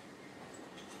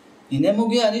 I ne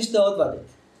mogu ja ništa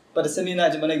odvaditi, pa da se mi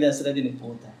nađemo negdje na sredini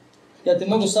puta. Ja te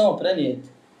mogu samo prenijeti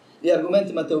i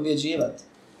argumentima te ubjeđivati,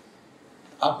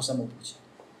 ako sam upućen.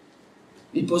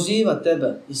 I pozivat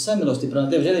tebe iz samilosti prema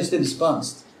tebi, želeći tebi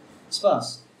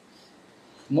spas.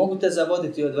 Mogu te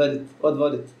zavoditi i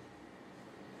odvoditi.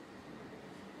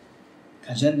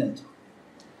 Ka džennetu.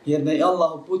 Jer me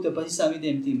Allah uputio, pa i sam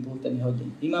idem tim putem i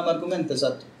hodim. Imam argumente za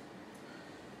to.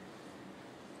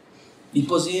 I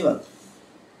pozivat.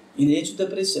 I neću te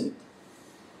prisiliti.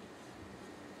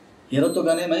 Jer od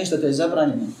toga nema ništa, to je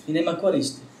zabranjeno. I nema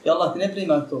koristi. I Allah ti ne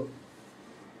prima to.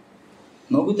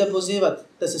 Mogu te pozivati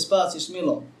da se spasiš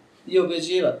milom i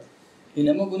ubeđivati. I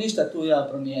ne mogu ništa tu ja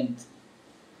promijeniti.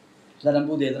 Da nam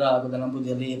bude drago, da nam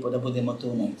bude lijepo, da budemo tu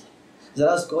negdje. Za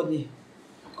razliku od njih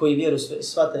koji vjeru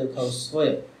shvataju kao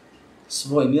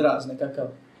svoj miraz nekakav,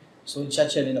 svoju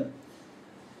čačevinu,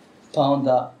 pa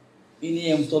onda i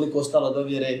nije mu toliko stalo do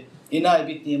vjere i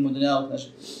najbitnije mu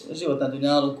život na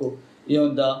dunjaluku i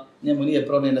onda njemu nije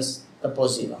problem da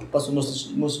poziva. Pa su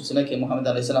muslici neke Muhammed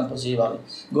a.s. pozivali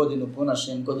godinu po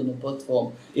našem, godinu po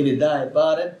tvom, ili daje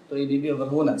barem, to bi bio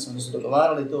vrhunac, oni su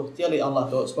dogovarali to, htjeli,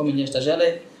 Allah to spominje šta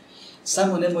žele,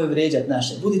 samo nemoj vrijeđati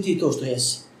naše, budi ti to što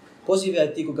jesi.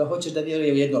 Pozivaj ti koga hoćeš da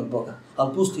vjeruje u jednog Boga,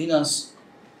 ali pusti i nas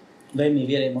da mi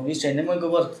vjerujemo više i nemoj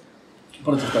govoriti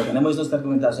protiv toga, nemoj iznositi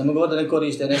argumentaciju, nemoj govoriti da ne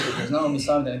koriste nešto ti, znamo mi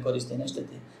sami da ne koriste nešto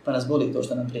ti, pa nas boli to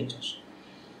što nam pričaš.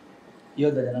 I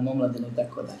odalje nam omladinu i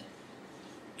tako dalje.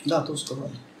 Da, to su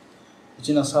govorili.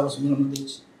 Većina sahaba su bili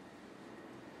mladići.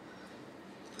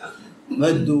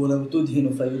 Veddu lev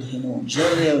tudhinu fa yudhinun.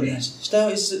 Želio,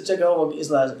 šta iz čega ovog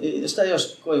izlaže, šta još,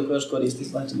 koji još koristi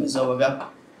izlačimo iz ovoga?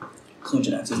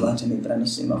 Slučajnaci izlačimo i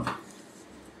prenosimo.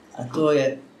 A to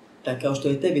je da kao što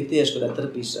je tebi teško da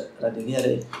trpiš radi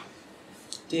vjere,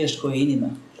 teško je i njima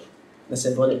da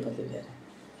se bore protiv vjere.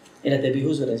 I da tebi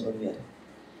uzore zbog vjere.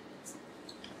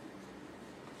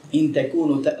 In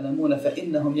tekunu ta'lamuna fa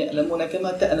innahum ya'lamuna kama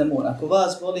ta'lamun. Ako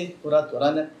vas boli u ratu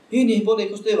rane, i njih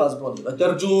boli ko što i vas boli. Va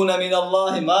tarjuna min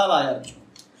Allahi ma la yarjun.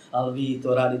 Ali vi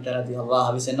to radite radi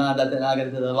Allaha, vi se nadate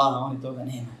nagrade od Allaha, oni toga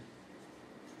nema.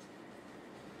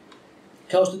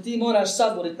 Kao što ti moraš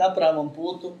saboriti na pravom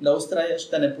putu, da ustraješ,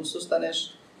 da ne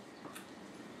posustaneš,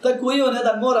 tako i on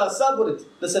jedan mora saboriti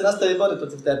da se nastavi boriti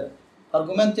protiv tebe.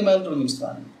 Argumentima i drugim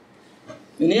stvarima.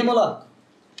 I nije mu lako.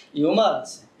 I umara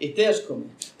se. I teško mi.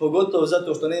 Pogotovo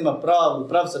zato što nema pravu,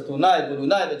 pravcatu, najbolju,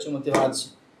 najveću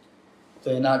motivaciju. To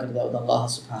je nagrada od Allaha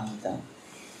subhanahu wa ta'ala.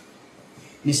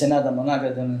 Mi se nadamo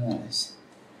nagrade, ne nadamo se.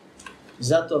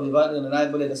 Zato bi valjalo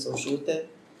najbolje da se ušute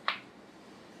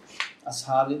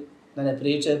ashabi, da ne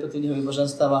pričaju protiv njihovih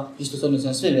božanstava, isto se odnosi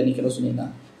na sve vjernike do sudnjeg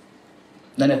dana.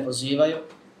 Da ne pozivaju.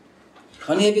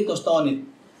 A nije bitno što oni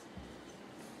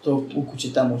to u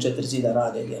kući tamo u 4 zida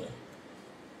rade i vjeruju.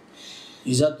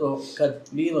 I zato kad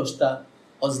bilo šta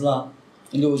od zla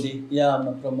ljudi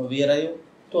javno promoviraju,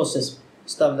 to se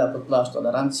stavlja pod plašt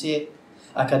tolerancije,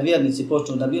 a kad vjernici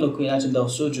počnu na bilo koji način da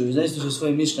osuđuju, da ističu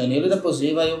svoje mišljenje ili da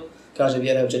pozivaju, kaže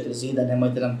vjeraju 4 zida,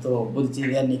 nemojte nam to, budi ti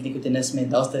vjernik, niko ti ne smije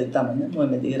da ostavi tamo, nemoj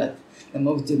me dirati, ne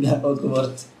mogu ti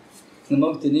odgovoriti, ne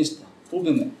mogu ti ništa,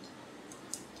 ubi me,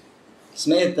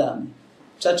 smeta mi,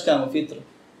 čačkam u fitru.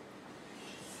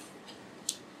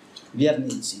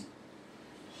 Vjernici,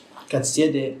 kad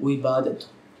sjede u ibadetu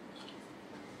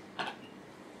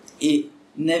i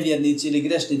nevjernici ili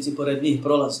grešnici pored njih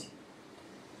prolaze,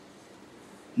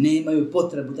 ne imaju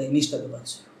potrebu da im ništa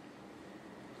dobacuju.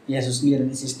 Jer su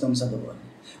smjernici s tom zadovoljni.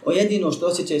 O jedino što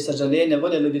osjećaju sažaljenje,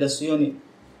 voljeli bi da su i oni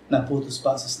na putu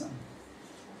spasa s nama.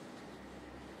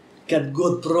 Kad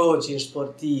god prođeš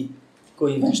por ti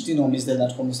koji vanštinom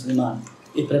izgledaš po muslimanu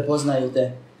i prepoznaju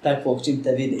te takvog čim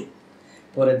te vidi,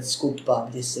 pored skupa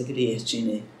gdje se grijeh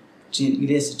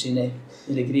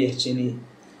čini,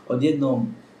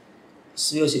 odjednom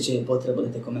svi osjećaju potrebu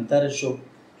da te komentarišu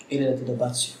ili da te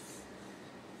dobacuju.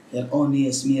 Jer on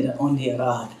nije smiren, on nije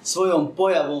rad. Svojom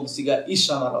pojavom si ga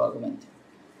išamarao argumentima.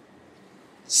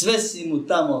 Sve si mu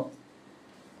tamo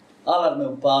alarme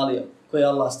upalio koje je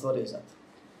Allah stvorio za to.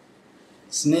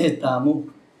 Smeta mu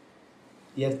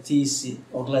jer ti si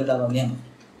ogledalo njemu.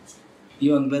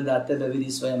 I on gleda tebe,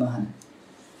 vidi svoje mahane.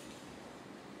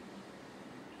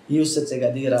 I u srce ga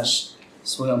diraš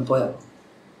svojom pojavom.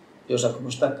 Još ako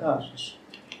mu šta kažeš,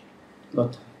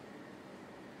 gotovo.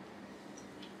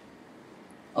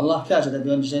 Allah kaže da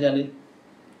bi oni željeli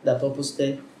da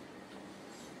popuste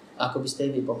ako biste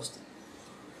i vi popustili.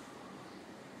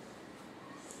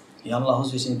 I Allah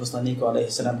uzvišeni poslaniku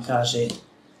alejhi selam kaže: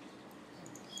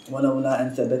 وَلَوْلَا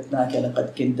أَنْ ثَبَتْنَاكَ لَقَدْ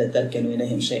كِنْتَ تَرْكَنُ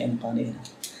إِلَيْهِمْ شَيْئًا قَلِيلًا.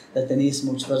 Da te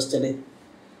nismo učvrstili,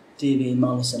 ti bi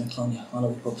malo se naklonio, malo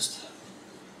bi popustio.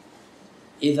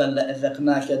 إِذَا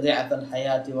لَأَذَّقْنَاكَ ضِعْفَ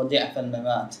الْحَيَاةِ وَضِعْفَ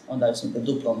الْمَمَاتِ. Onda smo te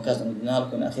duplom kaznom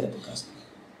dunjalku na ahiretu kaznom.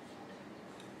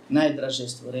 Najdraže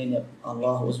stvorenje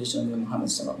Allahu uzvišenom je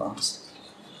Muhammed sallallahu alejhi ve sellem.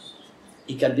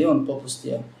 I kad bi on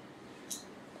popustio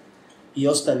i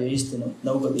ostavio istinu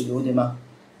da ugodi ljudima,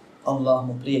 Allah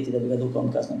mu prijeti da bi ga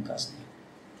duplom kaznom kaznio.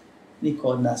 Niko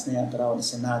od nas nema pravo da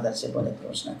se nada da će bolje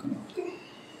proći nakon ovoga.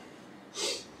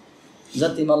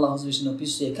 Zatim Allah uzvišeno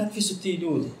opisuje kakvi su ti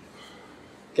ljudi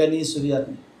kad nisu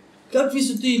vjerni. Kakvi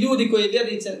su ti ljudi koji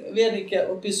vjernike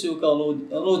opisuju kao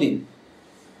ludim.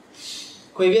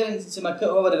 Koji vjernicima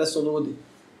govore da su ludi.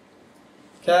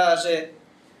 Kaže: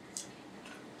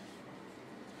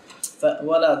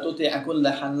 وَلَا تُطِعَ كُلَّ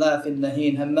حَلَّافٍ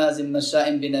مَهِينٍ هَمَّازٍ مَّشَّاءٍ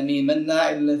بِنَمِيمٍ مَّنَّاعٍ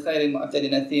لِلْخَيْرِ مُعْتَدٍ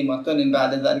أَثِيمٍ مُعْتَدٍ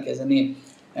بَعْدَ ذَلِكَ زَنِيمٍ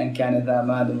أَنْ كَانَ ذَا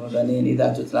مَالٍ وَبَنِينَ إِذَا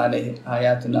تُتْلَى عَلَيْهِ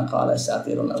آيَاتُنَا قَالَ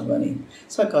أَسَاطِيرُ الْأَوَّلِينَ.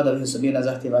 Svaka od ovih osobina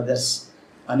zahtijeva ders,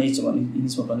 a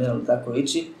nismo planirali tako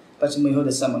ići, pa ćemo ih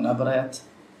ovdje samo nabrajati,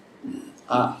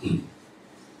 a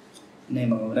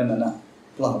nemamo vremena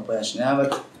plaho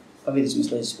pojašnjavati, pa vidjet ćemo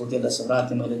sljedeći put da se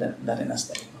vratimo ili da ne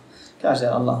nastavimo. Kaže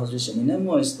Allah uzvišeni: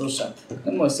 nemoj slušati,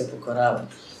 nemoj se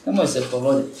pokoravati, nemoj se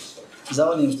povoditi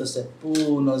za onim što se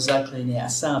puno zaklinje, a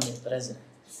sam je prezren.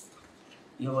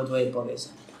 I ovo dvoje je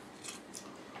povezano.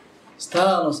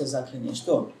 Stalno se zaklinje.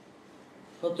 Što?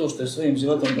 Zato što je svojim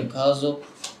životom dokazao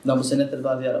da mu se ne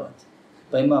treba vjerovati.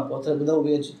 Pa ima potrebu da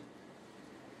uvijeđi.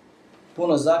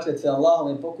 Puno zakljetve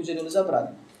Allahove pokuđene ili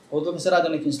zabranjene. Ovdje se radi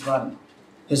o nekim stvarima.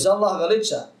 Jer se Allah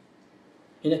veliča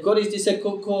i ne koristi se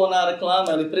ko ona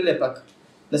reklama ili priljepak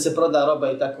da se proda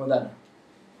roba i tako dalje.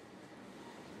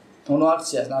 Ono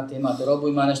akcija, znate, imate robu,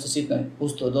 ima nešto sitno,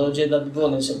 usto dođe da bi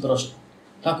bolje se prošlo.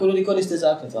 Tako ljudi koriste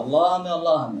zakletve.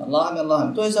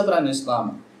 Allahame. To je zabranjeno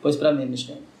islama, po ispravnijem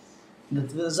mišljenju.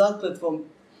 Da zakletvom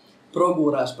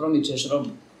proguraš, promičeš robu.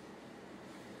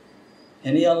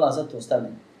 Jer nije Allah za to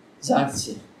ostavljen. Za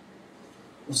akcije.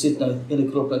 U sitnoj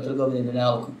ili krupnoj trgovini ili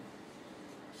nealkom.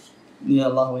 Nije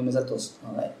Allahovo ime za to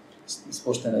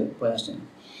spušteno i pojašnjeno.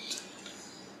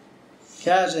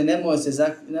 Kaže,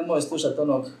 nemoj slušati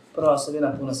onog, prva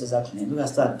osobina puno se zaklinje. Druga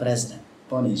stvar, prezren,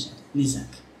 ponižen, nizak.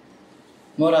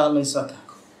 Moralno i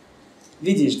svakako.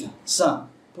 Vidiš ga, sam,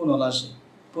 puno laži,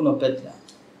 puno petlja.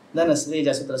 Danas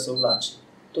vrijeđa, sutra se uvlači.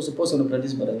 To se posebno pred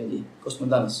izbore vidi, ko smo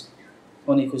danas.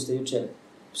 Oni koji ste jučer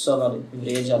psovali i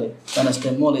vrijeđali, danas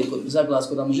te moli za glas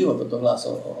kod da mu život od tog glasa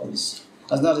ovisi.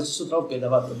 A znaš da će sutra opet da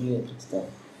vatro bije protiv tebe.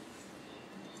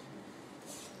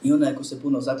 I onaj ko se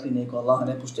puno zaklinje i ko Allaha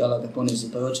ne pušti, Allah ga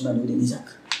ponizi, pa je očima ljudi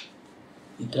nizak.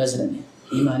 I prezren je,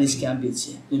 ima niske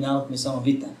ambicije, dunjaluk mi je samo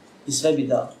bitan. I sve bi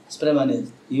dao, spreman je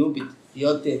i ubit, i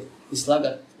otet, i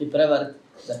slagat, i prevarit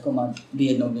za komad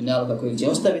bijednog dunjaluka kojeg će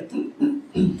ostaviti.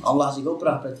 Allah će ga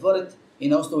upravo pretvoriti i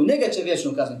na osnovu njega će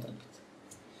vječnu kaznu trpiti.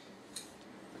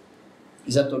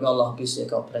 I zato ga Allah opisuje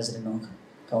kao prezrenog,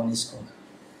 kao niskog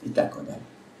i tako dalje.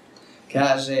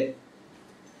 Kaže,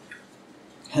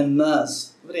 Hammaz,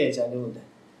 vrijeđa ljude,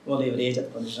 voli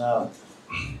vrijeđati, ponižavati.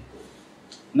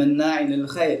 Menna'in il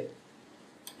khair,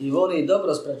 i voli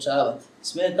dobro sprečavati.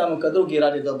 Smeta mu kad drugi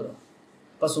radi dobro.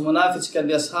 Pa su munafici kad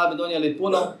bi ashabi donijeli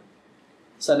puno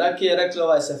sadakije, rekli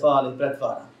ovaj se fali,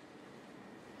 pretvara.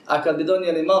 A kad bi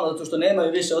donijeli malo, zato što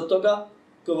nemaju više od toga,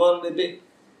 govorili bi,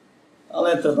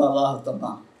 ali ne treba Allah to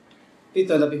malo.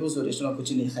 Pitao je da bih uzuriš ono ko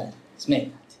čini khair,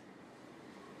 smetati.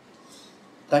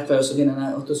 Takva je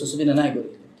osobina, to su osobina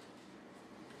najgorih ljudi.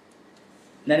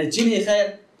 Da ne čini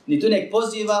khair, ni tu nek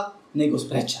poziva, nego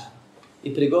sprečava.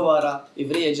 i prigovara i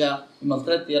vrijeđa i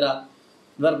maltretira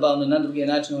verbalno na druge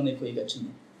načine one koji ga čine.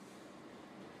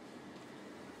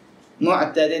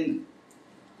 Mu'tadin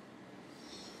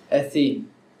athim,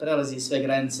 prelazi sve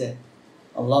granice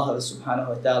Allaha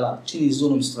subhanahu wa ta'ala, čini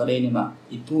zulum stvorenjima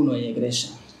i puno je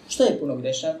grešan. Što je puno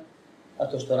grešan? A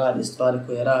to što radi stvari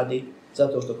koje radi,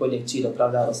 zato što kod njeg cilj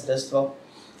opravdava sredstvo,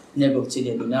 njegov cilj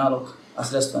je dunjaluk, a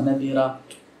sredstva ne bira,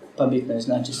 pa bitno je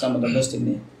znači samo da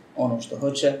dostigne ono što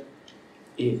hoće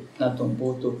i na tom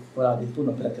putu uradi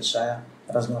puno prekršaja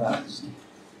raznoraznih.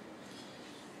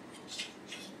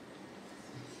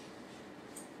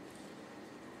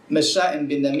 Meša'in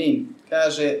bin Namim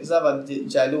kaže,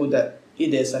 zavadđa ljude,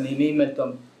 ide sa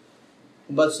nimimetom,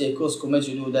 ubacuje kosku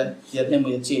među ljude, jer njemu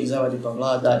je cilj zavadi pa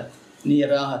vladar, nije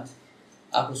rahat,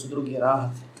 ako su drugi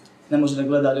rahat, ne može da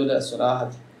gleda ljude da su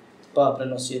rahat, pa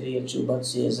prenosi riječi,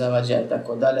 ubacuje, zavađa i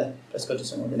tako dalje. Preskočio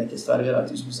sam ovdje neke stvari,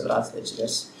 vjerojatno ćemo se vratiti sljedeći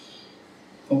vers.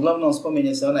 Uglavnom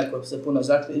spominje se onaj koji se puno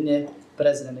zaklinje,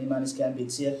 prezirane imanijske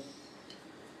ambicije,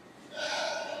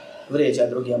 vrijeđa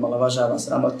drugi, omalovažava,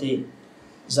 sramoti,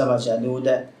 zavađa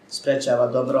ljude, sprečava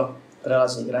dobro,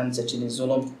 prelazi granice, čini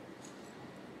zulum,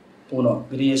 puno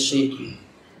griješi.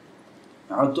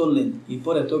 Autullin, i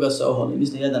pored toga se oholi,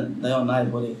 misli jedan da je on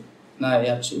najbolji,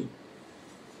 najjači,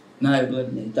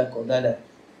 najugledniji i tako dalje.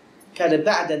 Kaže,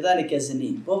 ba'da dalike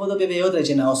zanim, povod objave je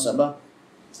određena osoba,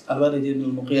 Al-Walid ibn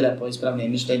al-Mughira po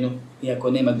ispravnijem mišljenju,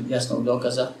 iako nema jasnog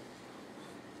dokaza,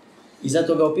 i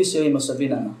zato ga opisuje ovim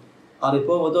osobinama. Ali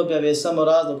povod objave je samo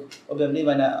razlog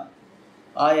objavljivanja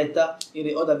ajeta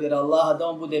ili odabira Allaha da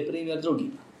on bude primjer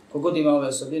drugima. Kogod ima ove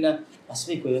osobine, a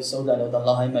svi koji se udalje od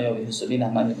Allaha imaju ovih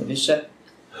osobina manje ili više.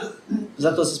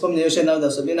 Zato se spominje još jedna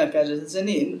osobina, kaže za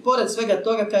njim. Pored svega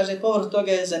toga, kaže, povrh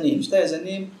toga je za njim. Šta je za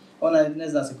njim? Ona ne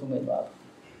zna se kome je baba.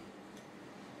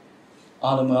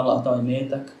 Ali mu je Allah dao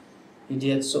imetak i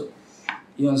djecu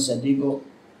i on se digo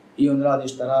i on radi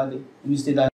šta radi i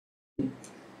misli da je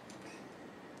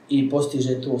i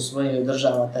postiže tu svoje i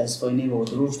održava taj svoj nivo u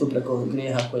društvu preko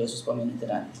grijeha koje su spomenuti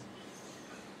ranije.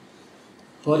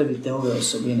 Poredite ove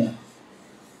osobine,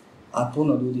 a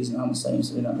puno ljudi znamo sa ovim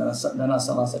osobinama, da nas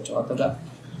Allah sačuva toga,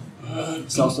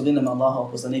 sa osobinama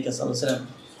Allaha, poslanika sallallahu alejhi ve sellem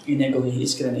i njegovih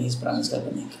iskrenih ispravnih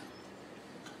sledbenika.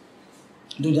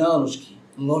 Dunjalučki,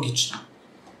 logično,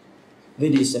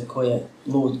 vidi se ko je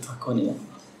lud, a ko nije.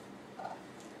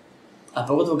 A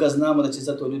pogotovo ga znamo da će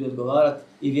za to ljudi odgovarati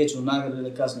i vječnu nagradu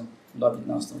ili kaznu dobiti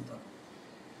na osnovu toga.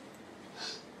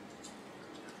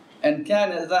 En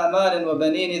kane za maren wa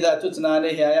banini da tutna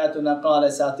alihi ajatuna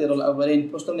kale satiru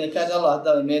al-awwalin. Pošto mi je kaže Allah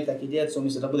dao imetak i djecu,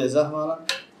 misli da bude zahvalan,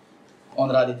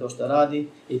 on radi to što radi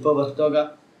i povrh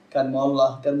toga,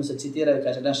 kad mu se citiraju,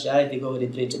 kaže naši ajeti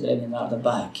govori priče drevnje naroda,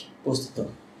 bajke, pusti to.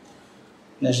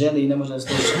 Ne želi i ne može da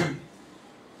sluša.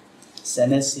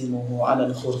 Senesimuhu ala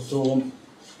al-hurtum,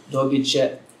 dobit će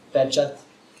pečat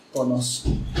po nosu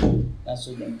na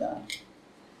sudnjem danu.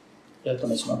 I o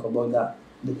tome ćemo ako Bog da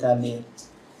detaljnije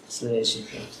sljedeći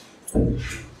put.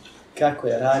 Kako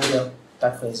je radio,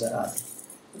 tako je zaradio.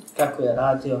 Kako je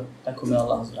radio, tako me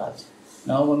Allah zaradio.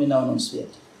 Na ovom i na onom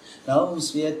svijetu. Na ovom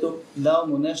svijetu dao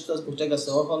mu nešto zbog čega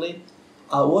se oholi,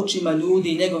 a u očima ljudi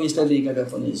i njegovih sledbenika ga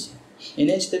ponizio. I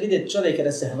nećete vidjeti čovjeka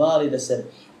da se hvali, da se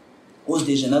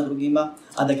uzdiže nad drugima,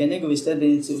 a da ga njegovi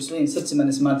sledbenici u svojim srcima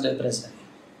ne smatraju prezrenim.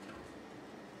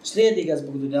 Slijedi ga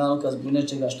zbog dunjaluka, zbog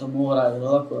nečega što mora ili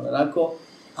ovako ili onako,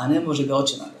 a ne može ga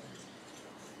očima gledati.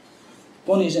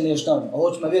 Ponižen je što o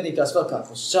očima vjernika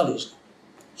svakako, šališ ga.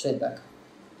 Što je tako?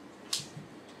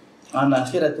 A na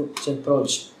ahiretu će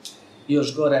proći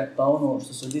još gore, pa ono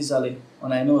što su dizali,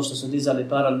 onaj nož što su dizali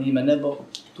paralelno ime nebo,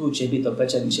 tu će biti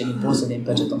opečaničeni posljednim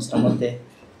pečetom sramote,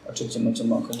 o čemu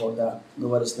ćemo ako Bog da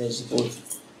govori sljedeći put.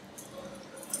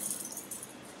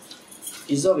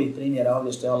 Iz ovih primjera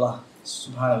ovdje što je Allah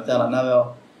subhanahu wa ta'ala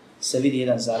naveo, se vidi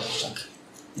jedan zaključak.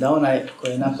 Da onaj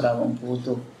koji je na pravom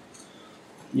putu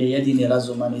je jedini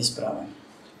razuman i ispravan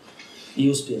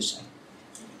i uspješan.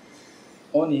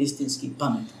 On je istinski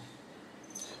pametan.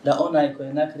 Da onaj koji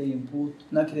je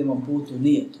na krivom putu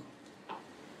nije to.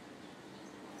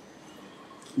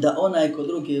 Da onaj ko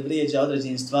drugi vrijeđa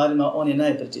određenim stvarima, on je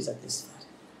najpreći za te stvari.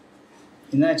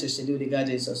 I najčešće ljudi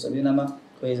gađaju sa osobinama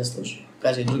koje zaslužuju.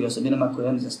 Gađaju drugi osobinama koje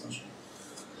oni zaslužuju.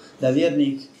 Da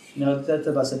vjernik ne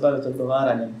treba se baviti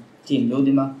odgovaranjem tim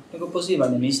ljudima, nego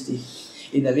pozivanjem istih.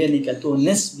 I da vjernika to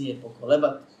ne smije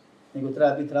pokolebati, nego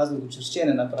treba biti razlog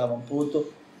učvršćene na pravom putu,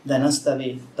 da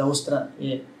nastavi, da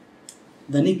ustraje,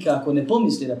 da nikako ne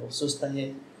pomisli da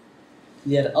posustaje,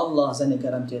 jer Allah za nje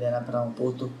garantuje da je na pravom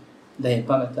putu, da je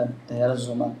pametan, da je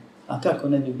razuman. A kako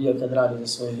ne bi bio kad radi za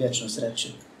svoju vječnu sreću,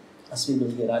 a svi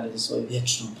drugi radi za svoju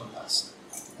vječnu propast.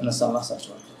 da nas Allah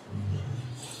sačuva.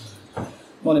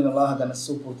 Molim Allaha da nas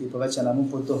uputi i poveća nam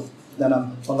uputu, da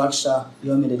nam olakša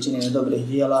i omire činjenje dobrih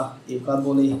dijela i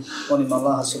kabuli. Molim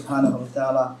Allaha subhanahu wa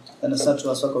ta'ala da nas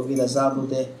sačuva svakog vida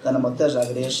zablude, da nam oteža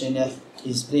griješenje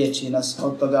i spriječi nas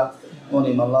od toga.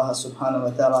 Molim Allaha subhanahu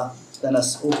wa ta'ala da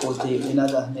nas uputi i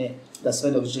nadahne da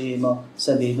sve dok živimo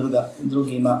sebi i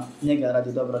drugima njega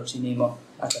radi dobro činimo,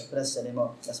 a kad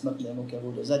preselimo da smrtne muke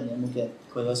budu zadnje muke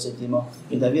koje osjetimo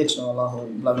i da vječno Allahu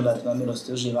blagodatima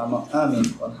milosti uživamo. Amin.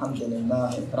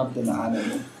 Alhamdulillahi rabbil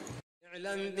alamin.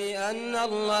 اعلم بأن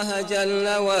الله جل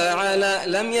وعلا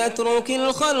لم يترك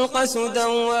الخلق سدى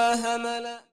وهملا